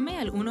 Llame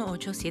al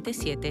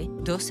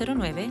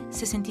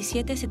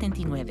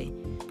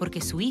 1-877-209-6779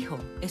 porque su hijo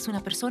es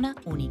una persona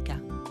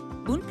única.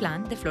 Un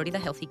plan de Florida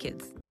Healthy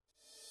Kids.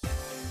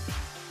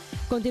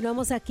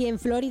 Continuamos aquí en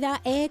Florida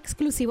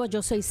Exclusivo.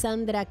 Yo soy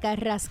Sandra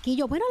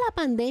Carrasquillo. Bueno, la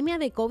pandemia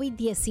de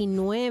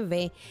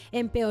COVID-19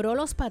 empeoró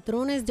los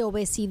patrones de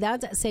obesidad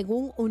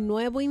según un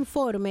nuevo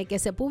informe que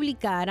se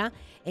publicara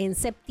en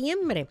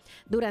septiembre.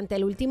 Durante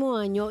el último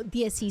año,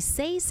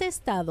 16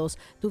 estados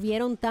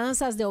tuvieron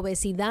tasas de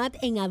obesidad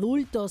en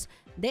adultos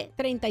de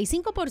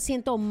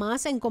 35%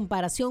 más en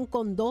comparación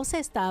con 12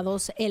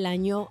 estados el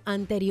año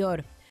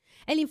anterior.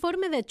 El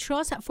informe de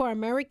Trust for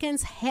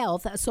Americans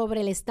Health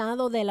sobre el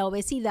estado de la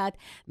obesidad,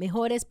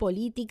 mejores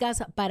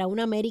políticas para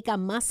una América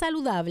más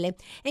saludable,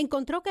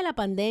 encontró que la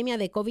pandemia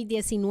de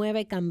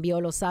COVID-19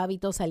 cambió los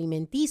hábitos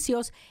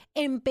alimenticios,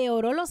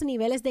 empeoró los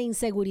niveles de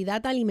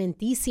inseguridad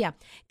alimenticia,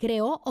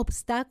 creó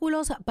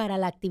obstáculos para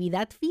la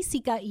actividad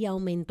física y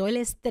aumentó el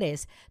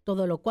estrés,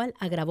 todo lo cual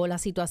agravó la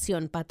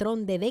situación,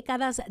 patrón de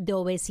décadas de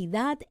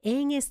obesidad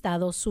en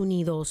Estados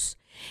Unidos.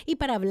 Y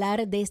para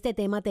hablar de este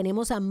tema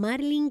tenemos a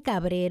Marlene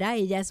Cabrera,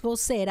 ella es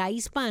vocera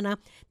hispana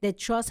de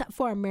Trust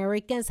for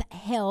Americans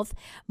Health.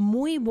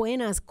 Muy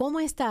buenas, ¿cómo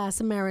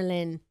estás,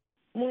 Marlene?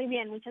 Muy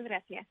bien, muchas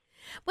gracias.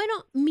 Bueno,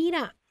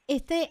 mira,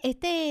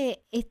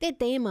 este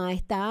tema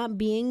está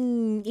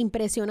bien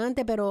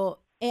impresionante,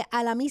 pero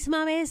a la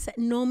misma vez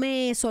no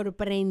me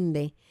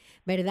sorprende,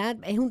 ¿verdad?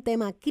 Es un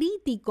tema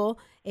crítico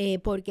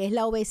porque es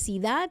la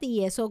obesidad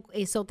y eso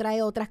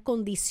trae otras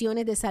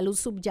condiciones de salud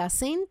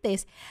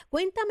subyacentes.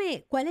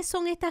 Cuéntame, ¿cuáles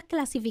son estas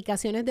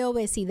clasificaciones de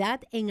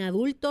obesidad en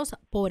adultos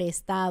por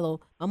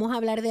estado? Vamos a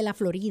hablar de la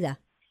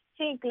Florida.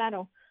 Sí,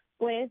 claro.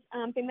 Pues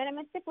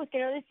primeramente pues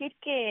quiero decir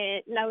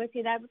que la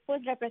obesidad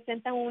pues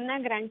representa una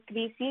gran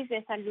crisis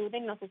de salud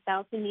en los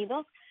Estados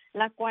Unidos,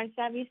 la cual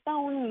se ha visto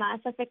aún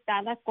más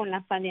afectada con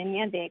la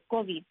pandemia de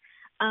COVID.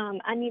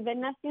 A nivel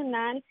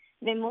nacional,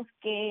 vemos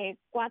que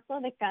 4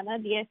 de cada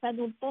 10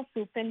 adultos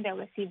sufren de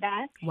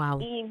obesidad.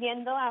 Wow. Y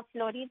viendo a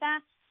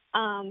Florida,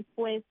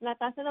 pues la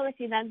tasa de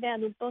obesidad de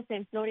adultos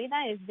en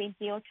Florida es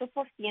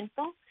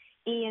 28%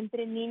 y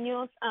entre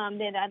niños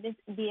de edad de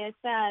 10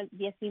 a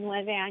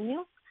 19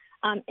 años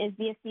es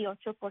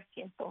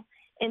 18%.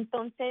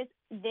 Entonces,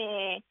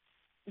 de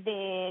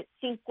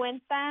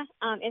 50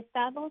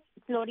 estados,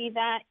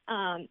 Florida,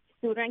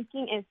 su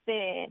ranking es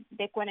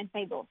de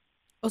 42.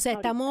 O sea,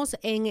 estamos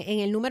en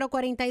el número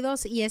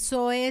 42 y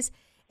eso es,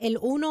 ¿el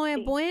 1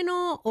 es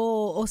bueno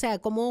o sea,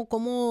 cómo?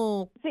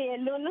 Sí,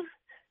 el 1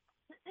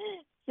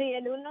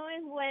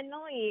 es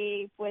bueno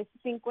y pues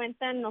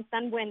 50 no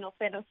tan bueno,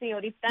 pero sí,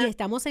 ahorita... Y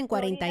estamos en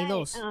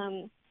 42.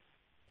 Florida,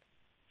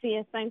 sí,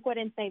 está en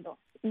 42.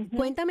 Uh-huh.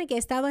 Cuéntame, ¿qué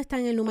estado está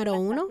en el número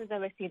 1? De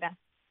obesidad.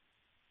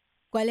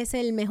 ¿Cuál es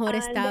el mejor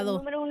estado? El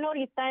número 1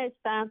 ahorita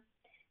está...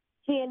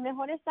 Sí, el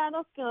mejor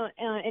estado,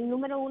 el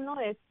número 1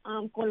 es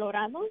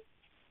Colorado.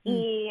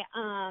 Y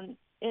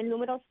el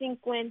número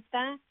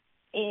 50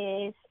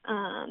 es,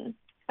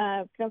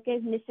 creo que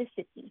es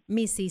Mississippi.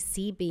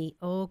 Mississippi,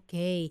 ok.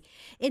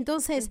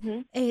 Entonces,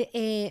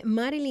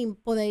 Marilyn,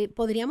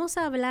 ¿podríamos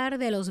hablar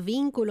de los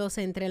vínculos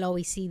entre la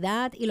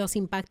obesidad y los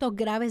impactos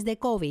graves de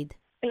COVID?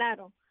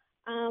 Claro,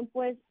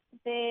 pues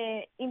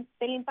del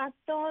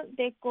impacto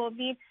de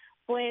COVID,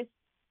 pues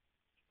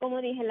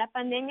como dije, la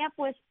pandemia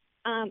pues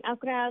ha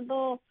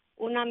creado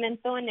un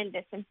aumento en el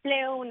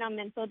desempleo, un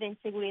aumento de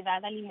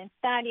inseguridad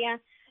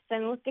alimentaria.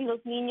 Sabemos que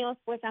los niños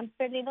pues han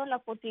perdido la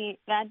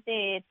oportunidad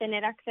de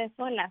tener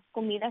acceso a las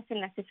comidas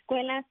en las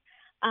escuelas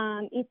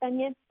y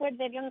también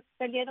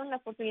perdieron la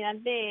oportunidad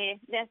de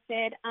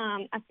hacer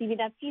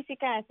actividad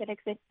física, de hacer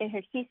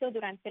ejercicio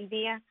durante el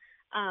día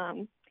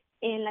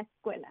en la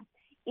escuela.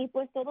 Y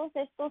pues todos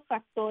estos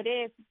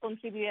factores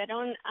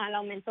contribuyeron al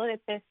aumento de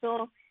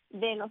peso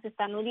de los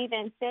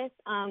estadounidenses,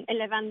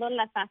 elevando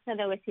la tasa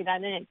de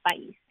obesidad en el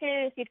país.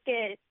 Quiere decir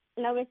que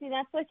la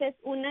obesidad pues es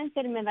una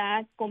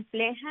enfermedad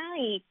compleja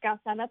y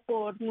causada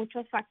por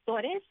muchos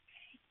factores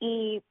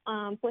y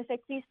pues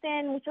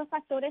existen muchos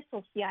factores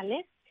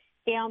sociales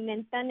que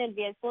aumentan el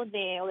riesgo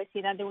de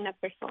obesidad de una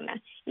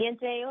persona. Y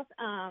entre ellos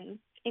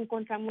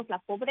encontramos la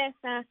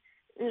pobreza,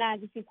 la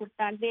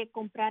dificultad de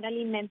comprar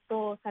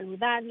alimentos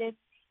saludables,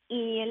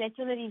 y el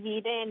hecho de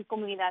vivir en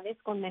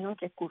comunidades con menos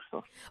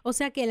recursos. O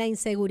sea que la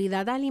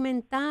inseguridad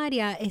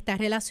alimentaria está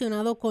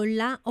relacionado con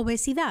la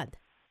obesidad.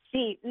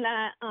 Sí,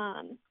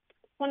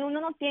 cuando uno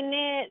no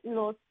tiene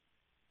los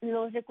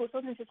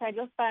recursos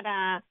necesarios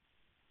para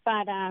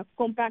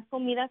comprar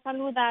comida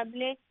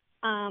saludable,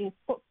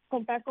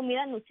 comprar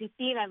comida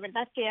nutritiva,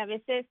 ¿verdad? Que a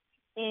veces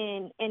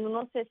en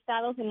unos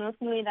estados, en unas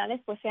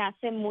comunidades, pues se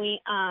hace muy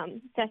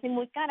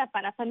cara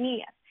para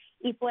familias.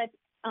 Y pues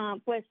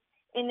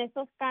en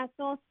esos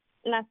casos,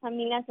 las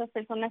familias, las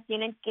personas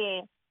tienen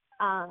que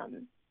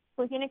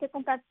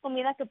comprar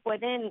comida que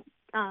pueden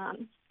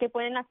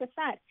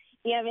accesar,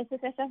 y a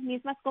veces esas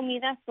mismas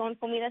comidas son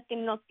comidas que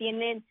no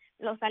tienen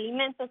los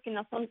alimentos, que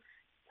no son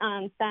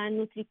tan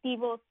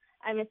nutritivos,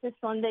 a veces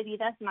son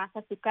bebidas más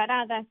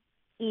azucaradas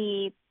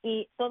y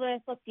todo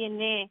eso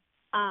tiene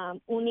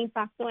un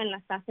impacto en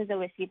las tasas de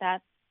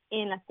obesidad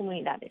en las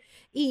comunidades.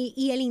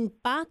 Y el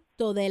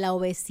impacto de la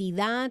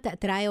obesidad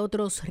trae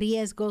otros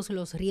riesgos,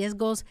 los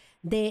riesgos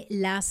de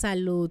la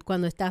salud.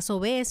 Cuando estás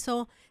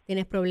obeso,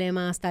 tienes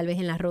problemas tal vez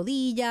en las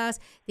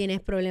rodillas, tienes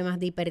problemas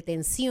de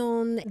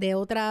hipertensión, de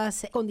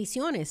otras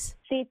condiciones.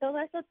 Sí, todo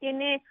eso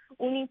tiene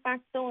un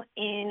impacto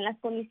en las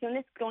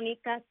condiciones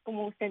crónicas,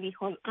 como usted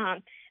dijo,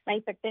 la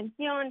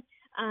hipertensión,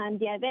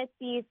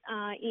 diabetes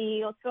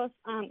y otras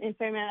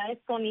enfermedades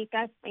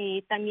crónicas,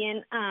 y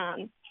también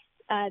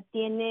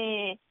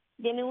tiene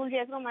un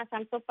riesgo más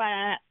alto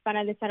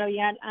para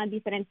desarrollar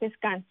diferentes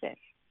cánceres.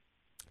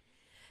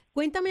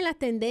 Cuéntame las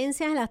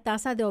tendencias en las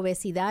tasas de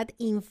obesidad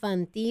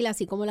infantil,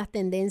 así como las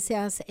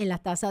tendencias en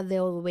las tasas de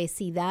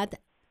obesidad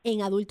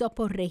en adultos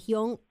por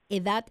región,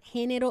 edad,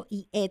 género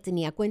y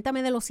etnia.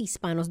 Cuéntame de los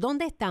hispanos.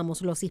 ¿Dónde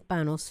estamos los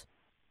hispanos?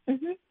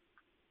 Uh-huh.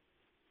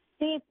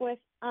 Sí, pues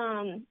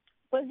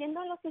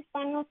viendo a los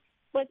hispanos,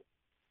 pues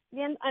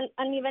bien,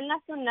 a nivel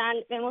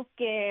nacional vemos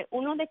que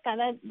 1 de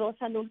cada 2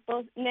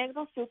 adultos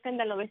negros sufren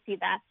de la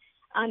obesidad,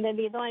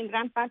 debido en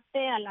gran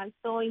parte al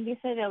alto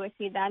índice de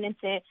obesidad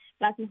entre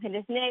las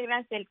mujeres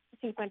negras del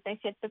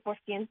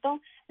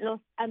 57%. Los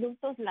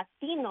adultos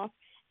latinos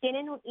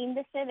tienen un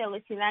índice de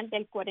obesidad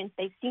del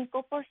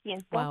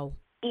 45%. Wow.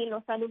 Y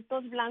los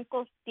adultos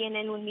blancos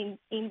tienen un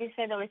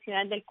índice de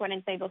obesidad del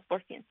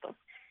 42%.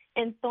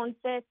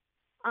 Entonces,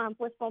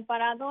 pues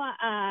comparado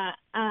a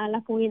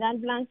la comunidad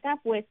blanca,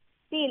 pues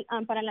sí,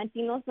 para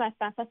latinos las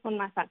tasas son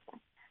más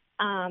altas.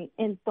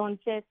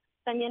 Entonces,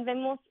 también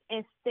vemos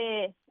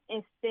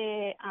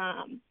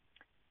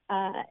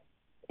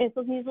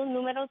estos mismos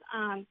números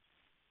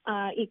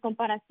y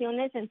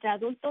comparaciones entre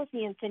adultos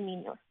y entre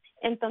niños.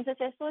 Entonces,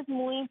 eso es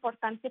muy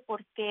importante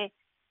porque,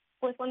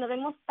 pues, cuando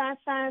vemos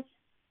tasas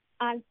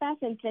altas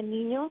entre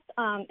niños,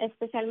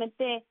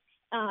 especialmente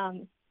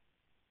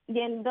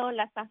viendo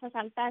las tasas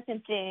altas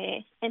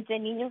entre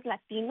niños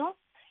latinos,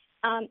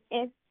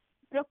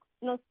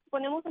 nos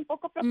ponemos un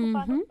poco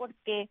preocupados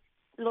porque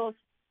los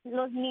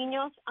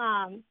niños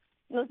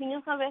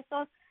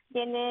obesos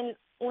tienen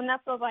una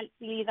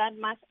probabilidad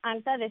más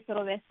alta de ser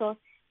obesos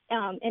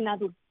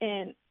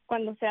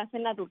cuando se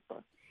hacen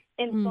adultos.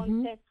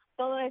 Entonces,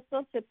 todo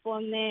esto se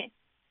pone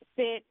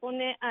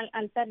al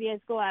alto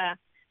riesgo a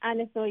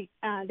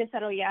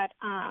desarrollar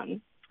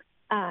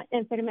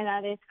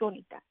enfermedades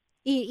crónicas.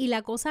 Y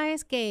la cosa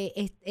es que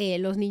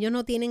los niños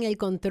no tienen el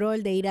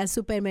control de ir al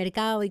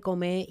supermercado y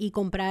comer y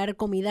comprar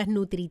comidas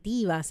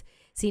nutritivas,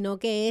 sino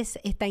que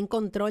está en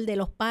control de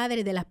los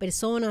padres, de las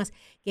personas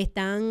que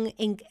están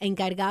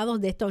encargados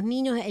de estos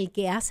niños, el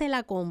que hace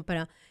la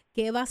compra.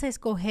 ¿Qué vas a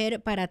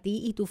escoger para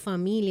ti y tu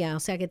familia? O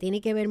sea, que tiene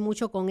que ver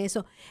mucho con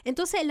eso.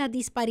 Entonces, las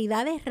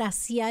disparidades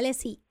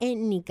raciales y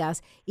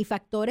étnicas y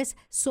factores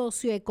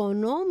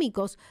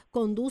socioeconómicos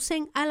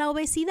conducen a la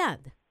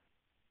obesidad.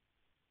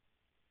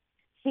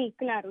 Sí,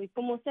 claro. Y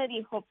como usted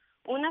dijo,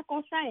 una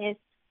cosa es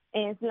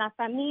es la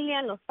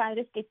familia, los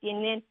padres que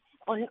tienen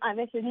o a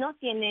veces no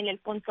tienen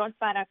el control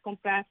para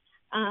comprar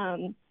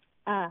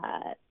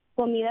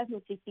comidas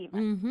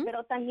nutritivas,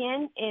 pero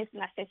también es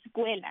las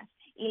escuelas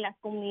y las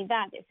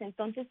comunidades.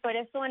 Entonces, por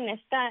eso en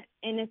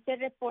este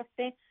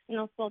reporte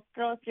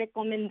nosotros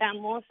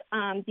recomendamos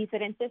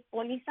diferentes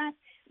pólizas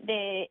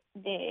de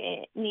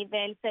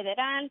nivel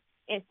federal,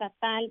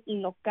 estatal y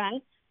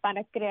local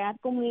para crear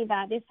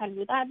comunidades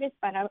saludables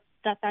para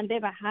tratar de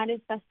bajar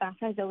estas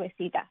tasas de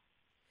obesidad.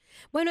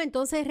 Bueno,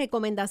 entonces,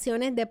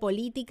 recomendaciones de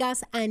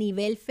políticas a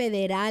nivel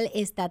federal,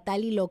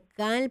 estatal y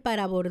local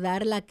para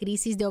abordar la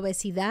crisis de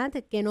obesidad.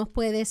 ¿Qué nos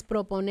puedes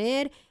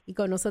proponer? Y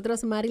con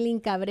nosotros, Marilyn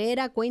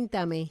Cabrera,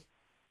 cuéntame.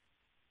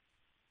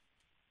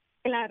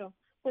 Claro,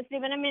 pues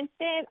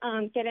primeramente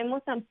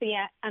queremos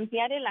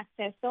ampliar el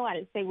acceso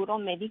al seguro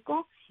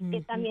médico, que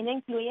también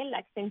incluye la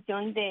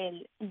extensión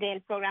del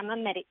programa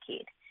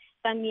Medicaid.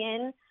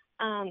 También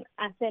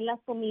hacer las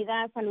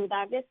comidas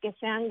saludables que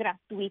sean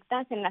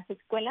gratuitas en las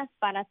escuelas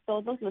para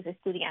todos los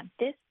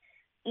estudiantes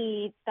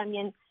y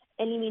también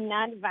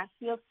eliminar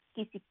vacíos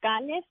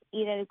fiscales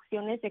y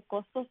reducciones de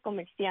costos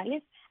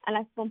comerciales a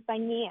las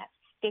compañías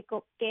que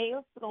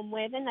ellos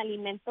promueven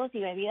alimentos y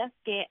bebidas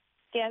que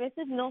a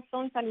veces no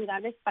son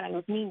saludables para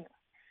los niños.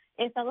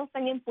 Estados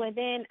también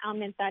pueden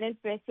aumentar el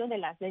precio de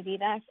las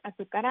bebidas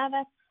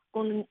azucaradas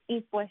con un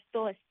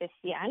impuesto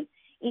especial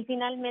y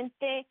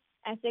finalmente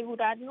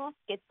asegurarnos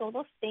que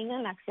todos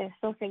tengan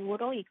acceso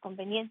seguro y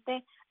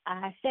conveniente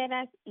a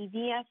aceras y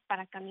vías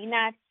para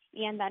caminar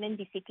y andar en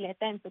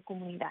bicicleta en su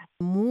comunidad.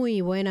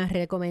 Muy buenas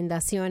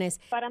recomendaciones.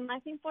 Para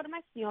más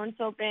información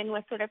sobre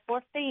nuestro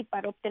reporte y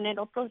para obtener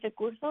otros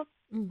recursos,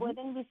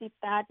 pueden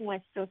visitar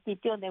nuestro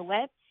sitio de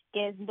web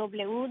que es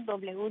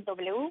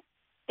www.tsah.org.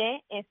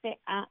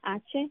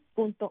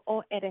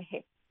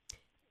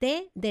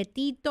 T de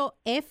Tito,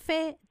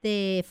 F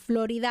de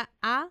Florida,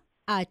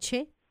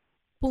 AH.org.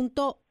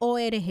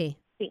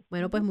 Sí.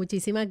 Bueno, pues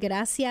muchísimas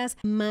gracias,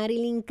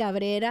 Marilyn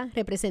Cabrera,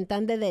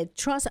 representante de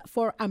Trust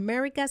for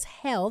America's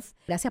Health.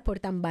 Gracias por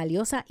tan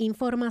valiosa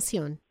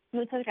información.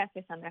 Muchas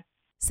gracias, Sandra.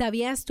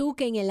 ¿Sabías tú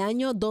que en el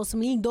año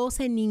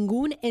 2012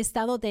 ningún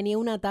estado tenía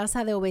una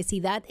tasa de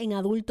obesidad en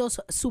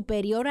adultos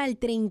superior al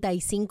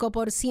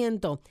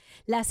 35%?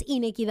 Las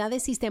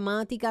inequidades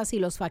sistemáticas y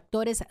los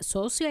factores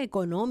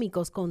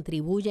socioeconómicos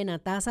contribuyen a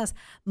tasas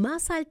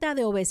más altas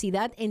de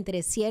obesidad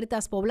entre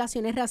ciertas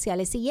poblaciones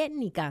raciales y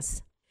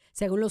étnicas.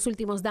 Según los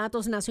últimos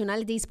datos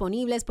nacionales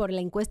disponibles por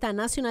la Encuesta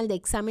Nacional de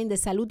Examen de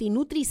Salud y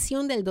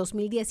Nutrición del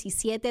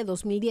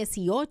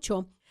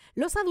 2017-2018,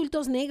 los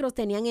adultos negros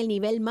tenían el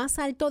nivel más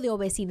alto de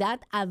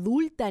obesidad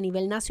adulta a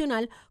nivel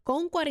nacional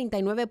con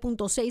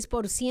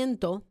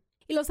 49.6%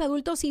 y los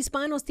adultos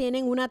hispanos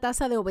tienen una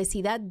tasa de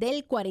obesidad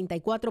del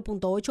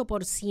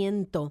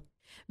 44.8%.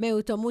 Me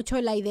gustó mucho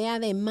la idea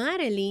de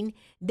Marilyn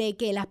de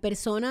que las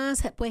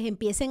personas pues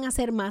empiecen a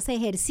hacer más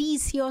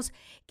ejercicios,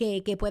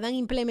 que puedan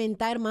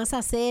implementar más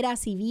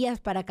aceras y vías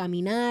para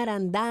caminar,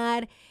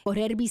 andar,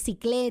 correr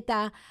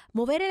bicicleta,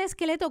 mover el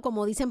esqueleto,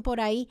 como dicen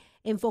por ahí,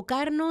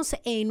 enfocarnos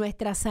en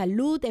nuestra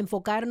salud,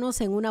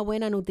 enfocarnos en una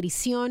buena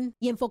nutrición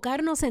y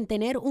enfocarnos en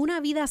tener una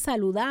vida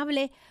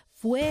saludable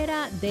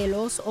fuera de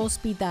los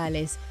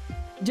hospitales.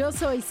 Yo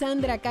soy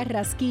Sandra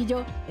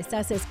Carrasquillo,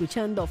 estás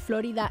escuchando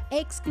Florida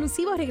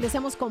Exclusivo.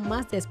 Regresamos con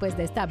más después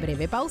de esta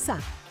breve pausa.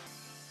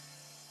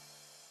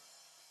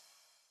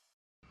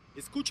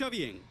 Escucha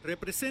bien,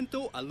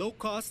 represento a Low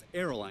Cost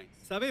Airlines.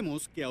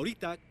 Sabemos que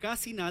ahorita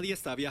casi nadie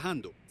está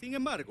viajando. Sin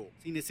embargo,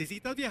 si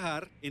necesitas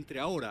viajar entre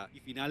ahora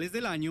y finales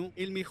del año,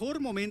 el mejor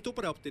momento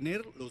para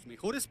obtener los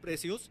mejores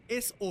precios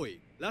es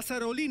hoy. Las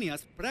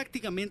aerolíneas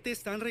prácticamente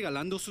están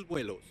regalando sus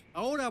vuelos.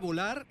 Ahora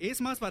volar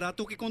es más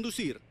barato que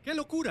conducir. ¡Qué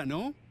locura!,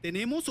 ¿no?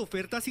 Tenemos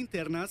ofertas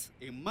internas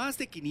en más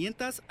de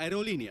 500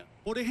 aerolíneas.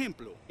 Por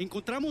ejemplo,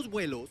 encontramos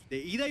vuelos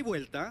de ida y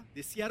vuelta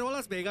de Seattle a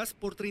Las Vegas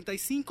por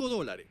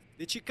 $35,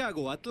 de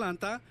Chicago a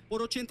Atlanta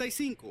por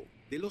 $85,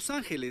 de Los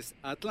Ángeles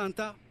a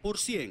Atlanta por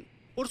 $100.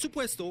 Por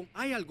supuesto,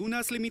 hay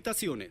algunas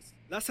limitaciones.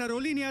 Las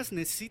aerolíneas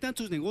necesitan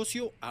tu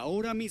negocio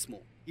ahora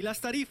mismo y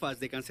las tarifas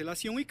de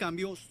cancelación y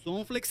cambio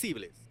son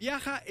flexibles.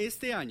 Viaja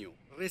este año,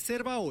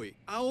 reserva hoy,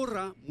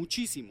 ahorra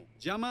muchísimo.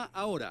 Llama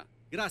ahora.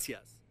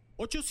 Gracias.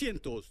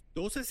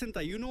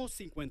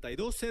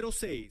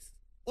 800-261-5206.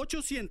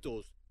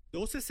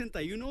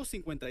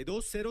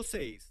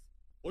 800-261-5206.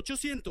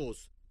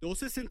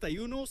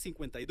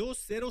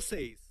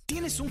 800-261-5206.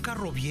 ¿Tienes un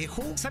carro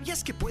viejo?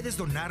 ¿Sabías que puedes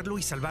donarlo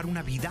y salvar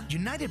una vida?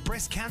 United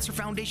Breast Cancer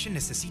Foundation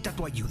necesita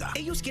tu ayuda.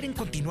 Ellos quieren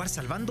continuar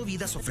salvando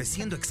vidas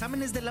ofreciendo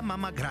exámenes de la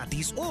mama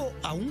gratis o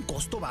a un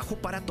costo bajo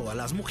para todas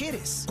las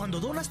mujeres. Cuando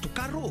donas tu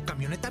carro o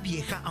camioneta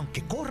vieja,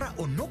 aunque corra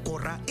o no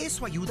corra,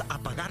 eso ayuda a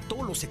pagar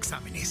todos los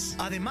exámenes.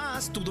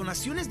 Además, tu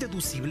donación es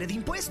deducible de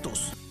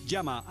impuestos.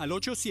 Llama al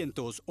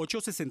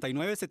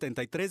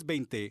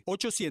 800-869-7320,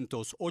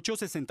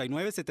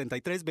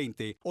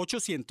 800-869-7320,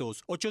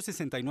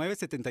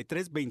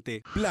 800-869-7320.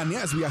 presidente.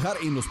 ¿Planeas viajar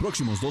en los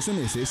próximos 12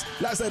 meses?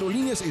 Las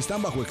aerolíneas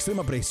están bajo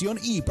extrema presión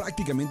y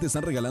prácticamente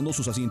están regalando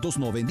sus asientos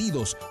no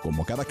vendidos.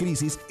 Como cada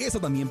crisis, esta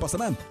también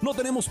pasará. No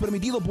tenemos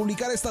permitido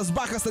publicar estas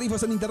bajas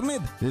tarifas en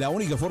internet. La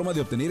única forma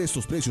de obtener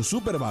estos precios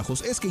súper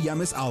bajos es que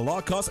llames a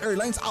Low Cost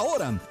Airlines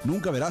ahora.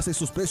 Nunca verás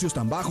estos precios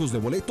tan bajos de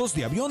boletos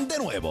de avión de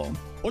nuevo.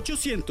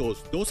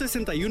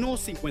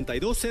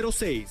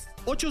 800-261-5206.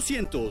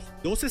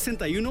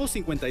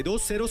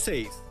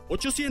 800-261-5206.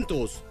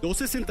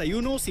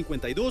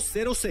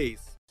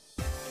 800-261-5206.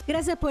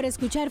 Gracias por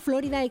escuchar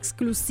Florida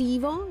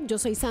Exclusivo. Yo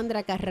soy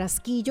Sandra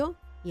Carrasquillo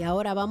y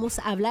ahora vamos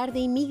a hablar de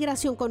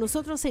inmigración. Con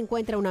nosotros se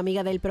encuentra una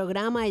amiga del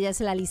programa. Ella es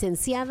la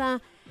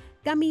licenciada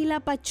Camila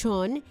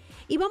Pachón.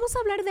 Y vamos a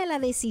hablar de la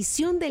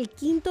decisión del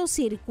Quinto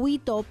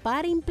Circuito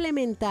para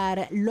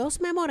implementar los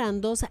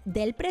memorandos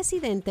del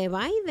presidente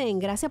Biden.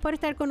 Gracias por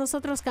estar con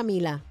nosotros,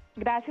 Camila.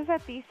 Gracias a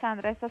ti,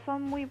 Sandra. Estas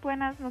son muy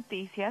buenas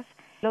noticias.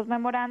 Los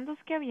memorandos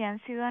que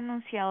habían sido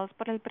anunciados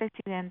por el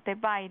presidente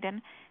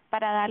Biden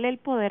para darle el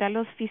poder a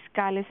los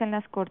fiscales en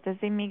las cortes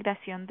de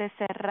inmigración de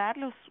cerrar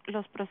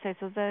los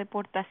procesos de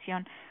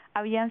deportación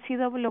habían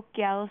sido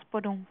bloqueados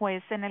por un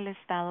juez en el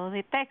estado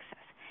de Texas.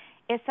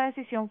 Esta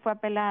decisión fue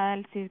apelada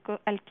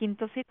al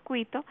Quinto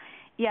Circuito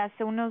y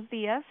hace unos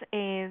días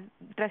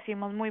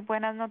recibimos muy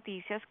buenas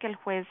noticias que el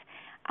juez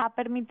ha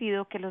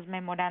permitido que los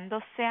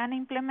memorandos sean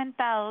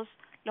implementados,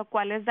 lo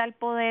cual les da el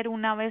poder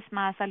una vez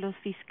más a los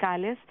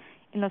fiscales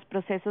en los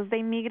procesos de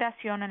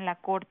inmigración, en la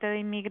Corte de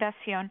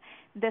Inmigración,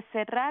 de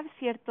cerrar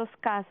ciertos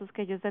casos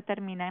que ellos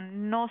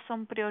determinan no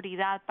son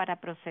prioridad para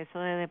proceso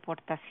de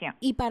deportación.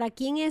 ¿Y para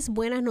quién es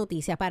buenas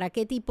noticias? ¿Para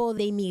qué tipo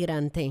de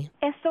inmigrante?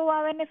 Esto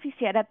va a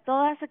beneficiar a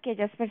todas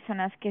aquellas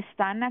personas que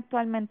están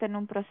actualmente en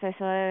un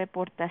proceso de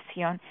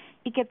deportación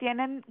y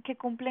que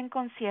cumplen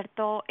con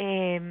cierto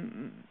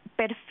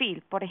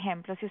perfil. Por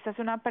ejemplo, si usted es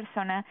una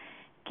persona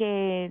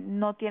que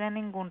no tiene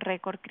ningún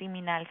récord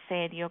criminal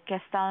serio, que ha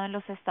estado en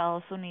los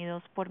Estados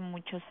Unidos por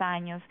muchos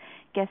años,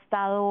 que ha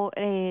estado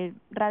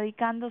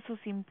radicando sus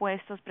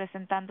impuestos,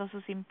 presentando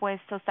sus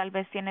impuestos, tal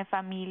vez tiene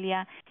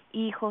familia,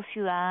 hijos,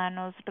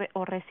 ciudadanos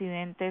o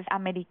residentes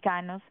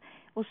americanos.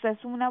 Usted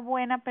es una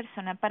buena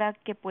persona para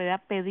que pueda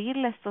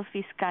pedirle a estos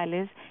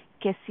fiscales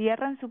que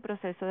cierren su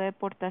proceso de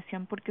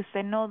deportación porque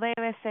usted no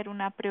debe ser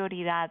una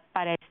prioridad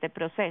para este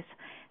proceso.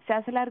 Se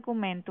hace el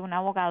argumento, un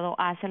abogado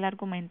hace el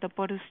argumento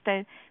por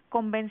usted,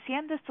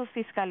 convenciendo a estos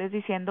fiscales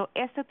diciendo,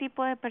 este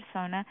tipo de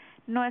persona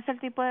no es el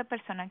tipo de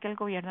persona que el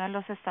gobierno de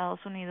los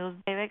Estados Unidos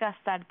debe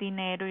gastar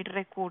dinero y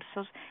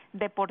recursos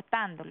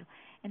deportándolo.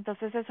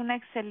 Entonces es una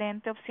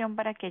excelente opción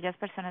para aquellas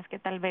personas que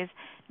tal vez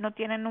no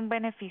tienen un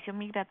beneficio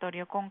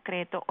migratorio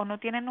concreto o no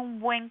tienen un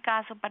buen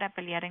caso para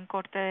pelear en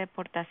corte de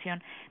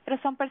deportación, pero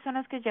son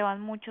personas que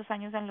llevan muchos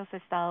años en los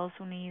Estados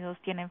Unidos,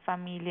 tienen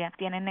familia,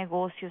 tienen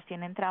negocios,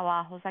 tienen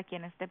trabajos aquí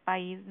en este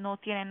país, no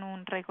tienen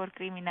un récord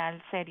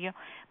criminal serio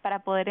para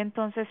poder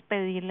entonces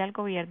pedirle al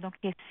gobierno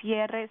que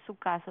cierre su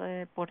caso de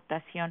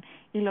deportación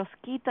y los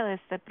quite de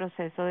este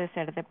proceso de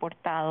ser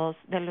deportados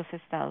de los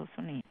Estados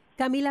Unidos.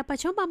 Camila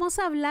Pachón, vamos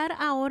a hablar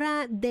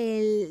ahora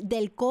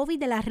del COVID,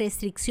 de las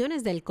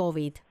restricciones del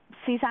COVID.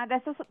 Sí, Sandra,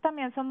 estas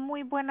también son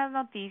muy buenas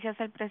noticias.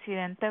 El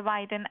presidente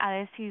Biden ha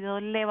decidido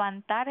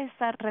levantar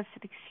estas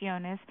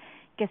restricciones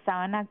que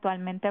estaban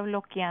actualmente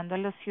bloqueando a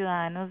los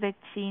ciudadanos de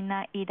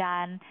China,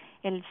 Irán,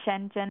 el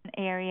Schengen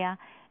Area,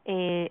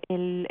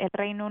 el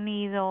Reino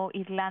Unido,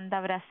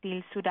 Irlanda,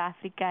 Brasil,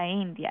 Sudáfrica e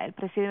India. El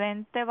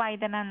presidente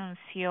Biden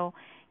anunció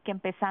que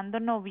empezando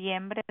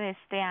noviembre de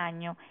este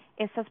año,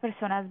 estas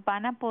personas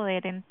van a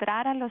poder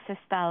entrar a los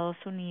Estados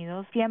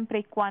Unidos siempre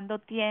y cuando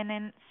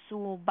tienen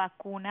su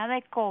vacuna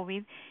de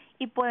COVID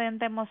y pueden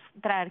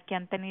demostrar que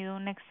han tenido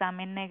un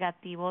examen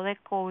negativo de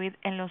COVID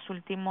en los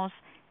últimos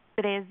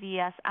 3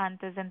 días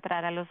antes de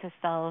entrar a los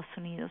Estados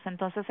Unidos.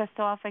 Entonces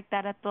esto va a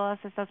afectar a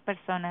todas estas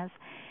personas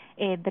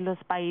de los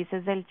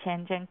países del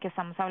Schengen, que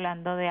estamos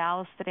hablando de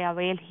Austria,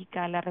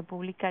 Bélgica, la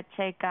República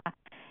Checa,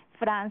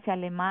 Francia,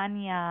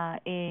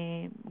 Alemania,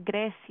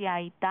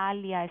 Grecia,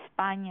 Italia,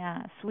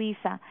 España,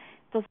 Suiza.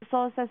 Entonces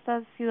todos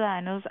estos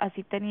ciudadanos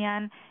así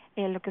tenían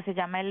lo que se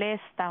llama el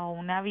ESTA o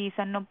una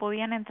visa, no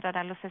podían entrar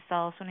a los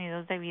Estados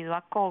Unidos debido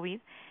a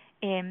COVID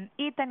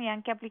y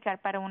tenían que aplicar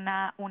para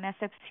una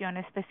excepción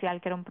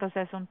especial que era un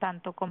proceso un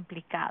tanto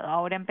complicado.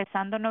 Ahora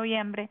empezando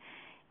noviembre,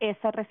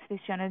 esas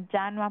restricciones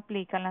ya no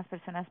aplican, las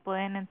personas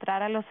pueden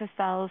entrar a los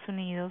Estados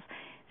Unidos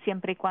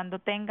siempre y cuando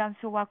tengan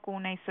su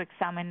vacuna y su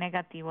examen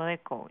negativo de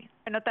COVID.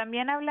 Bueno,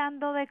 también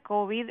hablando de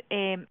COVID,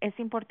 es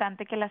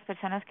importante que las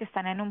personas que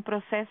están en un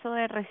proceso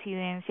de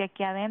residencia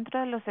aquí adentro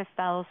de los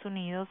Estados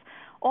Unidos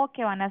o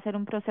que van a hacer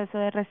un proceso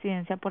de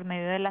residencia por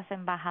medio de las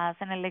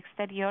embajadas en el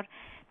exterior,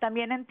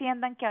 también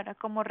entiendan que ahora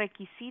como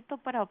requisito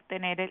para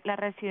obtener la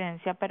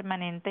residencia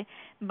permanente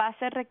va a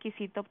ser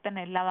requisito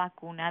obtener la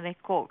vacuna de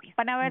COVID.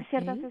 Van a haber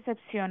ciertas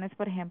excepciones,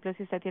 por ejemplo,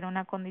 si usted tiene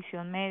una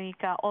condición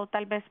médica o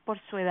tal vez por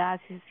su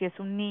edad, si es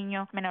un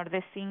niño menor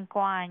de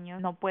 5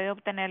 años, no puede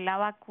obtener la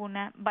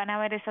vacuna, van a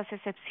haber esas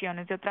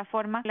excepciones. De otra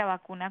forma, la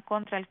vacuna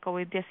contra el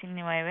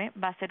COVID-19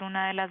 va a ser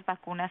una de las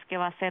vacunas que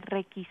va a ser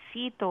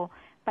requisito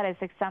para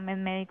ese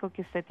examen médico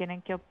que usted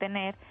tiene que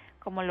obtener,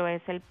 como lo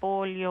es el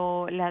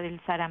polio, la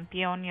del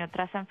sarampión y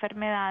otras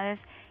enfermedades,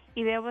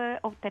 y debe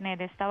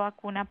obtener esta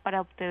vacuna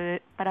para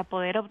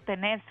poder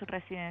obtener su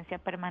residencia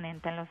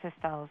permanente en los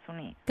Estados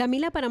Unidos.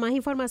 Camila, para más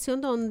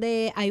información,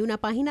 ¿dónde hay una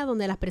página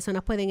donde las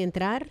personas pueden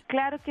entrar?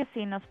 Claro que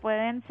sí, nos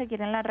pueden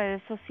seguir en las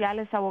redes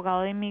sociales,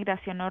 Abogado de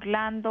Inmigración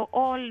Orlando,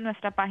 o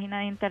nuestra página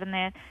de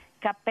internet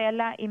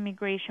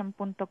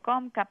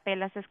capellaimmigration.com.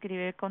 Capella se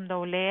escribe con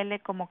doble L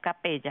como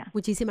Capella.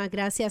 Muchísimas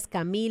gracias,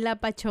 Camila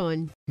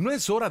Pachón. ¿No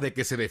es hora de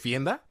que se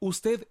defienda?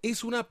 Usted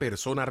es una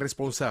persona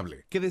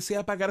responsable que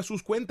desea pagar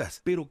sus cuentas,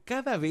 pero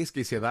cada vez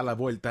que se da la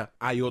vuelta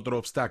hay otro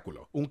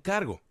obstáculo, un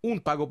cargo, un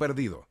pago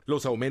perdido,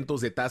 los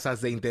aumentos de tasas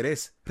de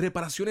interés,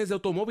 reparaciones de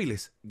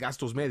automóviles,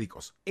 gastos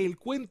médicos, el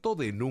cuento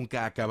de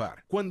nunca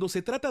acabar. Cuando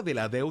se trata de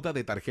la deuda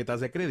de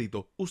tarjetas de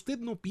crédito, usted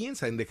no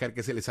piensa en dejar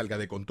que se le salga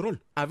de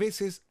control. A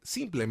veces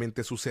simplemente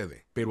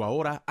sucede, pero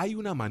ahora hay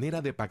una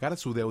manera de pagar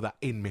su deuda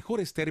en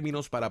mejores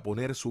términos para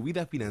poner su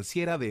vida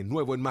financiera de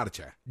nuevo en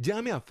marcha.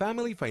 Llame a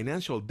Family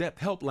Financial Debt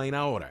Helpline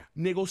ahora.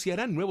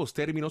 Negociarán nuevos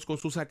términos con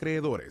sus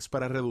acreedores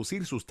para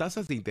reducir sus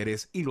tasas de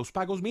interés y los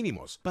pagos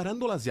mínimos,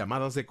 parando las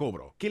llamadas de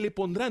cobro, que le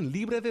pondrán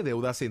libre de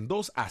deudas en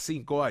 2 a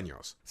 5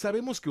 años.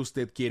 Sabemos que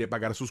usted quiere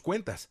pagar sus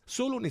cuentas,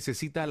 solo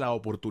necesita la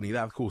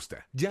oportunidad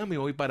justa. Llame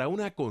hoy para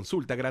una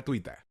consulta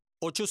gratuita.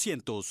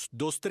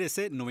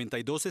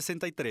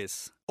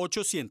 800-213-9263.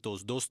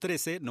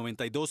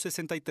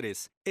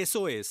 800-213-9263.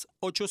 Eso es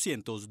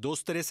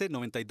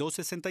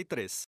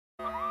 800-213-9263.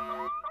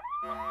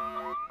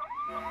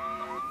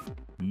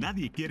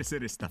 Nadie quiere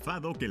ser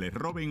estafado, que le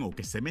roben o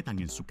que se metan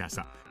en su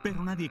casa,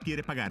 pero nadie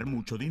quiere pagar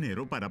mucho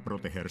dinero para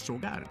proteger su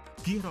hogar.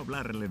 Quiero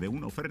hablarle de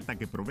una oferta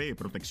que provee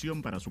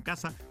protección para su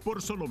casa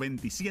por solo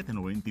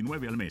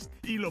 $27.99 al mes.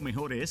 Y lo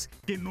mejor es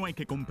que no hay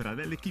que comprar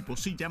el equipo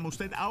si llama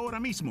usted ahora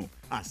mismo.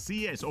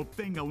 Así es,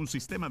 obtenga un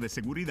sistema de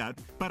seguridad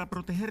para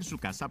proteger su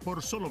casa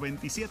por solo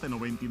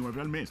 $27.99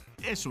 al mes.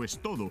 Eso es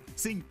todo,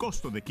 sin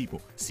costo de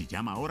equipo. Si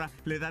llama ahora,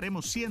 le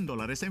daremos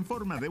 $100 en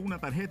forma de una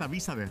tarjeta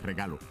Visa de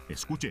regalo.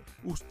 Escuche,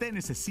 usted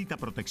necesita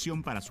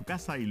protección para su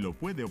casa y lo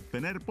puede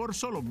obtener por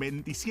solo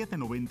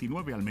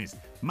 $27.99 al mes.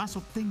 Más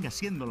obtenga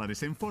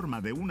 $100 en forma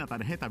de una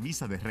tarjeta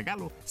Visa de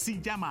regalo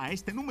si llama a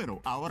este número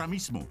ahora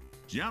mismo.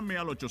 Llame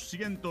al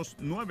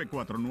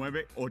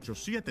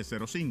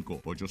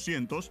 800-949-8705.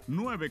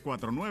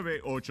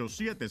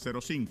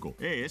 800-949-8705.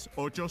 Es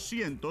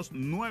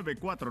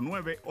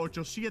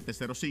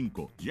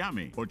 800-949-8705.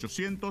 Llame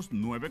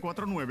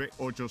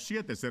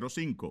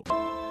 800-949-8705.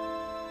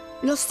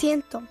 Lo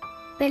siento.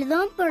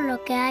 Perdón por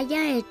lo que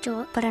haya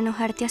hecho para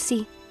enojarte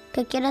así.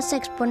 Que quieras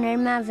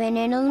exponerme a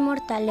venenos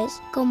mortales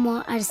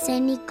como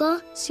arsénico,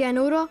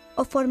 cianuro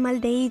o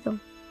formaldehído.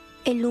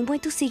 El humo de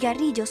tus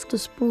cigarrillos,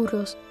 tus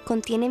puros,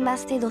 contienen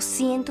más de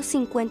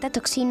 250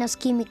 toxinas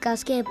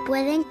químicas que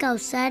pueden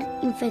causar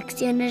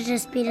infecciones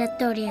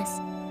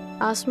respiratorias,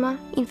 asma,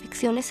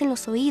 infecciones en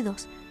los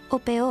oídos o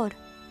peor.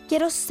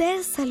 Quiero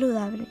ser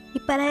saludable y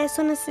para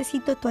eso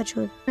necesito tu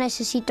ayuda.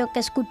 Necesito que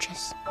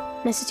escuches.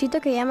 Necesito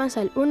que llames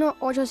al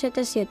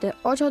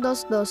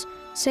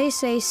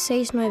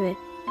 1-877-822-6669.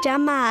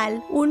 Llama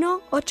al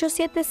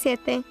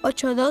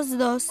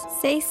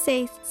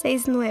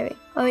 1-877-822-6669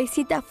 o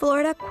visita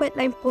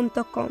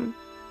floridaquitline.com.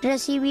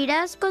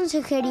 Recibirás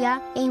consejería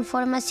e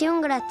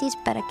información gratis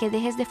para que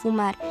dejes de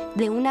fumar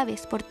de una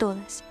vez por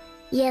todas.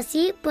 Y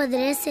así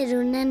podré ser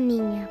una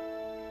niña.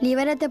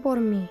 Libérate por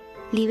mí.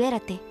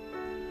 Libérate.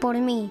 Por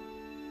mí.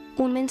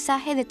 Un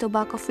mensaje de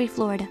Tobacco Free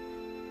Florida.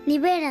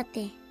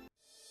 Libérate.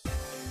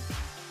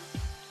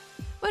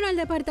 Bueno, el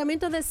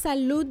Departamento de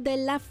Salud de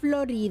la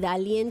Florida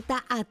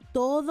alienta a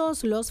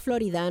todos los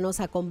floridanos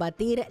a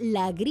combatir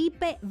la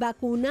gripe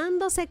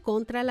vacunándose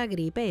contra la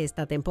gripe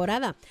esta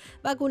temporada.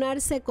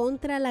 Vacunarse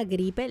contra la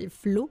gripe, el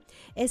flu,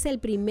 es el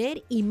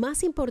primer y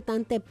más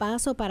importante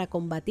paso para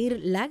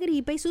combatir la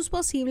gripe y sus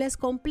posibles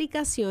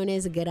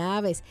complicaciones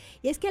graves.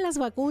 Y es que las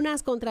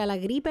vacunas contra la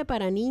gripe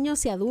para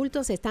niños y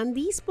adultos están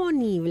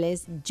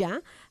disponibles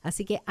ya,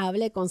 así que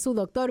hable con su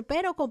doctor.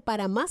 Pero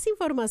para más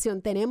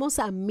información tenemos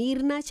a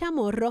Mirna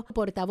Chamorro,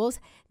 portavoz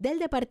del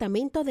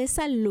Departamento de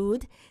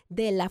Salud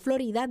de la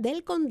Florida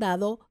del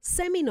Condado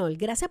Seminole.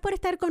 Gracias por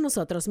estar con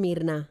nosotros,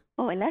 Mirna.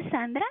 Hola,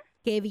 Sandra.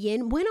 Qué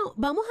bien. Bueno,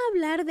 vamos a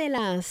hablar de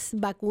las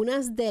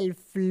vacunas del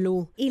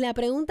flu. Y la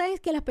pregunta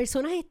es que las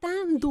personas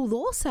están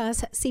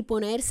dudosas si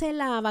ponerse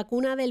la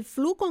vacuna del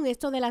flu con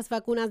esto de las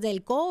vacunas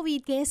del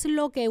COVID. ¿Qué es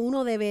lo que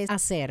uno debe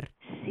hacer?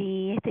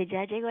 Sí,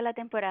 ya llegó la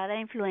temporada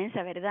de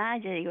influenza, ¿verdad?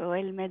 Ya llegó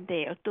el mes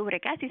de octubre,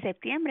 casi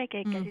septiembre,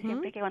 que casi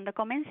siempre que cuando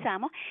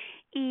comenzamos.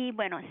 Y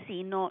bueno,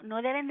 sí, no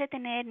deben de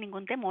tener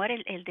ningún temor.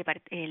 El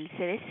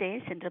CDC,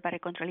 el Centro para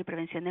el Control y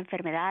Prevención de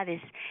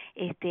Enfermedades,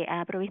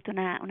 ha provisto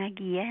unas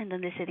guías en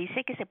donde se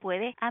dice que se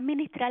puede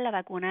administrar la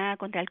vacuna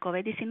contra el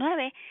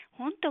COVID-19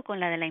 junto con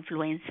la de la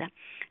influenza.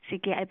 Así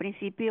que al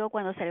principio,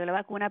 cuando salió la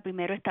vacuna,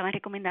 primero estaban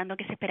recomendando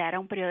que se esperara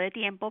un periodo de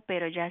tiempo,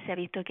 pero ya se ha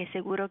visto que es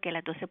seguro que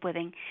las dos se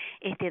pueden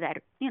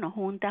dar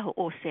juntas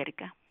o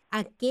cerca.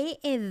 ¿A qué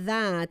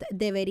edad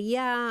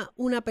debería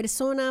una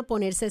persona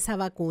ponerse esa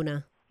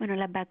vacuna? Bueno,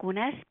 las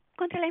vacunas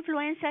contra la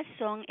influenza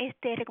son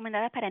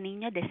recomendadas para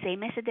niños de 6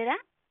 meses de edad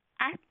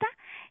hasta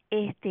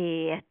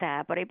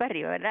por ahí para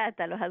arriba, ¿verdad?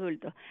 Hasta los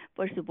adultos,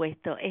 por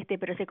supuesto.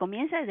 Pero se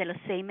comienza desde los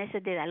 6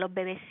 meses de edad. Los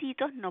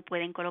bebecitos no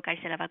pueden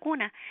colocarse la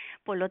vacuna.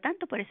 Por lo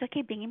tanto, por eso es que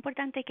es bien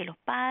importante que los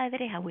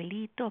padres,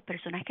 abuelitos,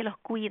 personas que los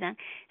cuidan,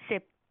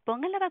 se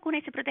pongan la vacuna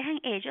y se protejan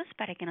ellos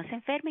para que no se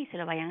enfermen y se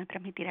lo vayan a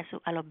transmitir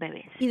a los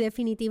bebés. Y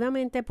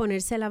definitivamente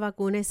ponerse la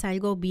vacuna es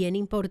algo bien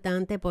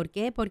importante. ¿Por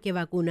qué? Porque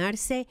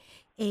vacunarse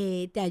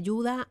te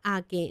ayuda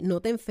a que no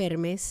te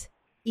enfermes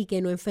y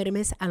que no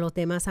enfermes a los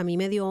demás. A mí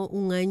me dio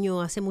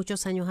hace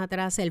muchos años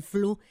atrás, el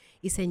flu.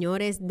 Y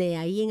señores, de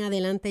ahí en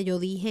adelante yo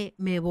dije,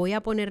 me voy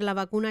a poner la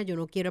vacuna, yo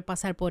no quiero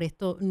pasar por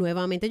esto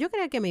nuevamente. Yo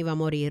creía que me iba a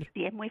morir.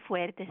 Sí, es muy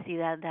fuerte, sí,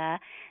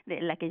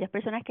 de aquellas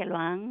personas que lo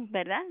han,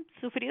 ¿verdad?,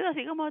 sufrido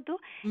así como tú,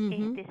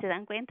 se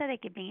dan cuenta de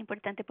que es bien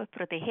importante pues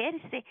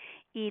protegerse,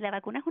 y la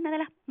vacuna es una de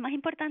las más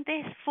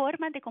importantes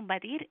formas de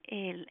combatir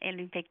el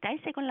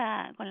infectarse con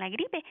la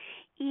gripe.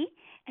 Y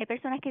hay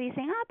personas que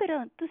dicen,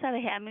 pero tú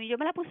sabes, a mí yo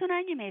me la puse un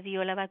año y me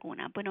dio la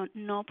vacuna. Bueno,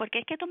 no, porque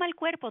es que toma el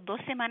cuerpo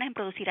 2 semanas en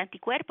producir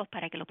anticuerpos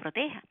para que lo proteja.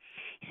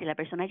 Y si la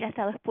persona ya ha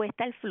estado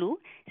expuesta al flu,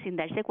 sin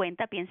darse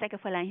cuenta, piensa que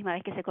fue la misma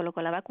vez que se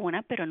colocó la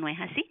vacuna, pero no es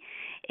así.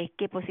 Es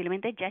que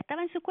posiblemente ya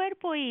estaba en su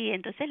cuerpo y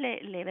entonces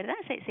 ¿verdad?,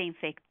 se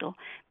infectó.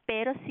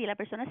 Pero si la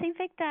persona se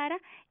infectara,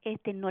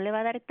 no le va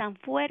a dar tan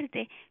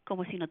fuerte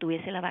como si no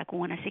tuviese la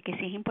vacuna. Así que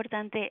sí es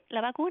importante la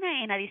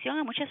vacuna, en adición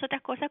a muchas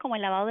otras cosas como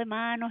el lavado de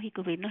manos y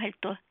cubrirnos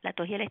la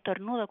tos y el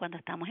estornudo cuando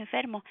estamos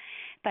enfermos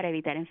para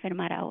evitar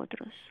enfermar a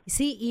otros.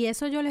 Sí, y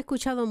eso yo lo he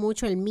escuchado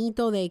mucho, el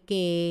mito de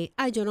que,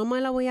 yo no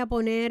me la voy a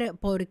poner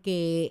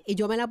porque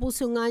yo me la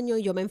puse un año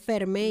y yo me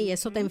enfermé y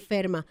eso te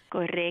enferma.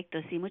 Correcto,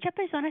 sí, muchas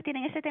personas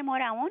tienen ese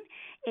temor aún,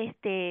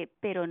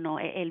 pero no,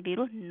 el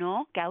virus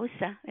no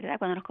causa, ¿verdad?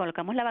 Cuando nos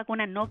colocamos la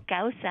vacuna no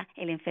causa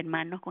el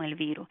enfermarnos con el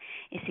virus.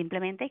 Es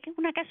simplemente que es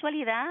una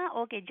casualidad,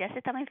 o que ya se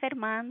estaba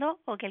enfermando,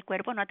 o que el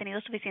cuerpo no ha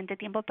tenido suficiente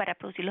tiempo para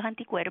producir los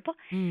anticuerpos.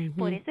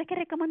 Por eso es que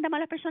recomendamos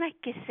a las personas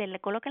que se le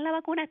coloquen la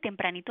vacuna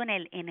tempranito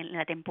en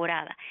la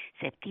temporada,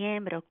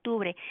 septiembre,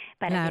 octubre,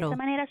 para que de esa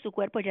manera su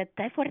cuerpo ya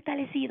esté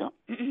fortalecido,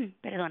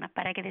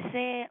 para que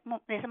de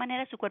esa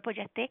manera su cuerpo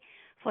ya esté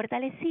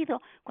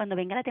fortalecido cuando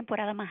venga la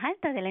temporada más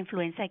alta de la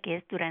influenza, que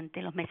es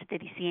durante los meses de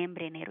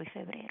diciembre, enero y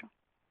febrero.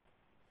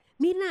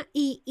 Mirna,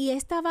 ¿y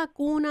esta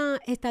vacuna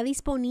está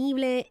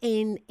disponible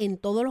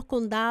en todos los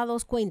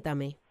condados?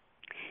 Cuéntame.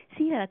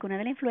 Sí, la vacuna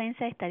de la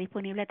influenza está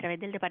disponible a través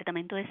del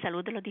Departamento de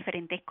Salud de los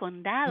diferentes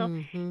condados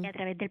y a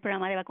través del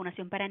programa de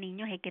vacunación para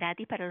niños. Es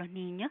gratis para los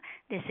niños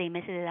de 6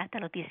 meses de edad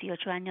hasta los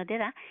 18 años de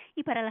edad,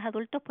 y para los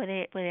adultos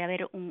puede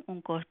haber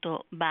un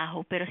costo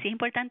bajo, pero sí es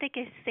importante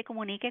que se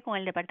comunique con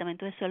el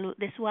Departamento de Salud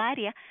de su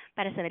área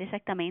para saber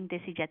exactamente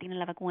si ya tienen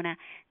la vacuna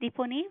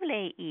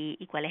disponible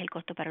y cuál es el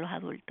costo para los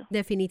adultos.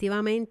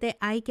 Definitivamente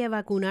hay que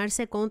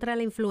vacunarse contra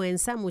la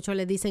influenza, muchos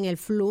les dicen el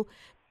flu.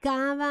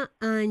 Cada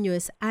año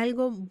es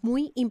algo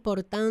muy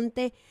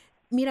importante.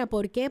 Mira,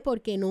 ¿por qué?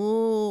 Porque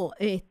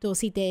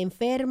si te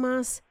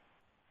enfermas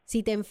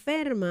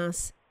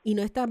y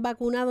no estás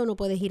vacunado, no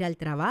puedes ir al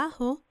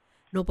trabajo,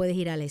 no puedes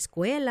ir a la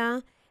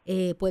escuela,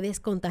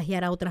 puedes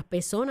contagiar a otras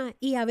personas,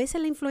 y a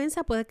veces la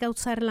influenza puede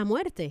causar la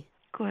muerte.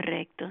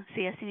 Correcto,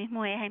 sí, así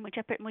mismo es. Hay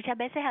muchas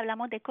veces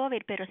hablamos de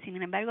COVID, pero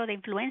sin embargo de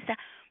influenza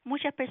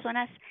muchas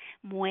personas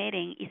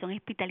mueren y son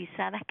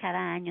hospitalizadas cada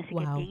año, así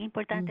que es bien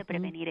importante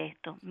prevenir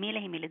esto.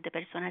 Miles y miles de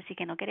personas, así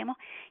que no queremos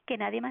que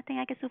nadie más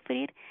tenga que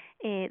sufrir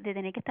de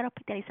tener que estar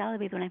hospitalizado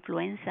debido a la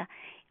influenza,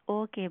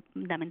 o que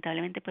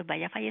lamentablemente pues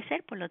vaya a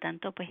fallecer. Por lo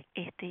tanto, pues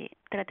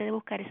trate de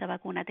buscar esa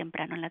vacuna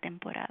temprano en la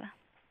temporada.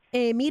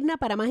 Mirna,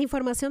 para más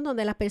información,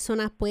 ¿dónde las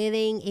personas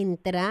pueden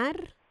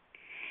entrar?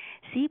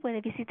 Sí,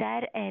 puede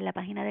visitar la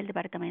página del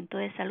Departamento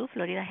de Salud,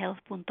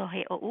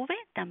 floridahealth.gov.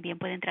 También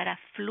puede entrar a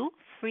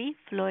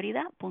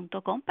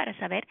flufreeflorida.com para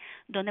saber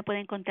dónde puede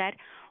encontrar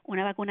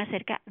una vacuna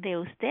cerca de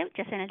usted,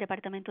 ya sea en el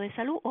Departamento de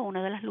Salud o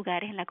uno de los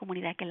lugares en la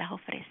comunidad que las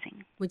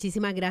ofrecen.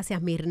 Muchísimas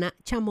gracias, Mirna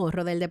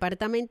Chamorro, del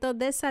Departamento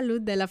de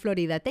Salud de la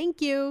Florida.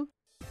 Thank you.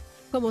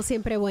 Como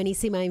siempre,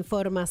 buenísima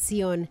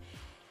información.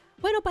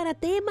 Bueno, para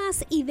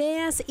temas,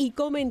 ideas y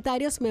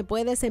comentarios me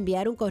puedes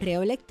enviar un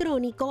correo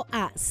electrónico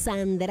a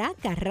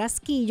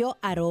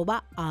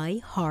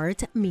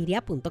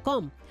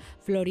sandracarrasquillo@iheartmedia.com.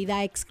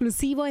 Florida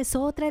Exclusivo es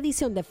otra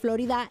edición de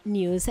Florida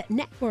News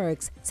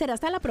Networks. Será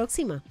hasta la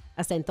próxima.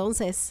 Hasta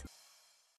entonces.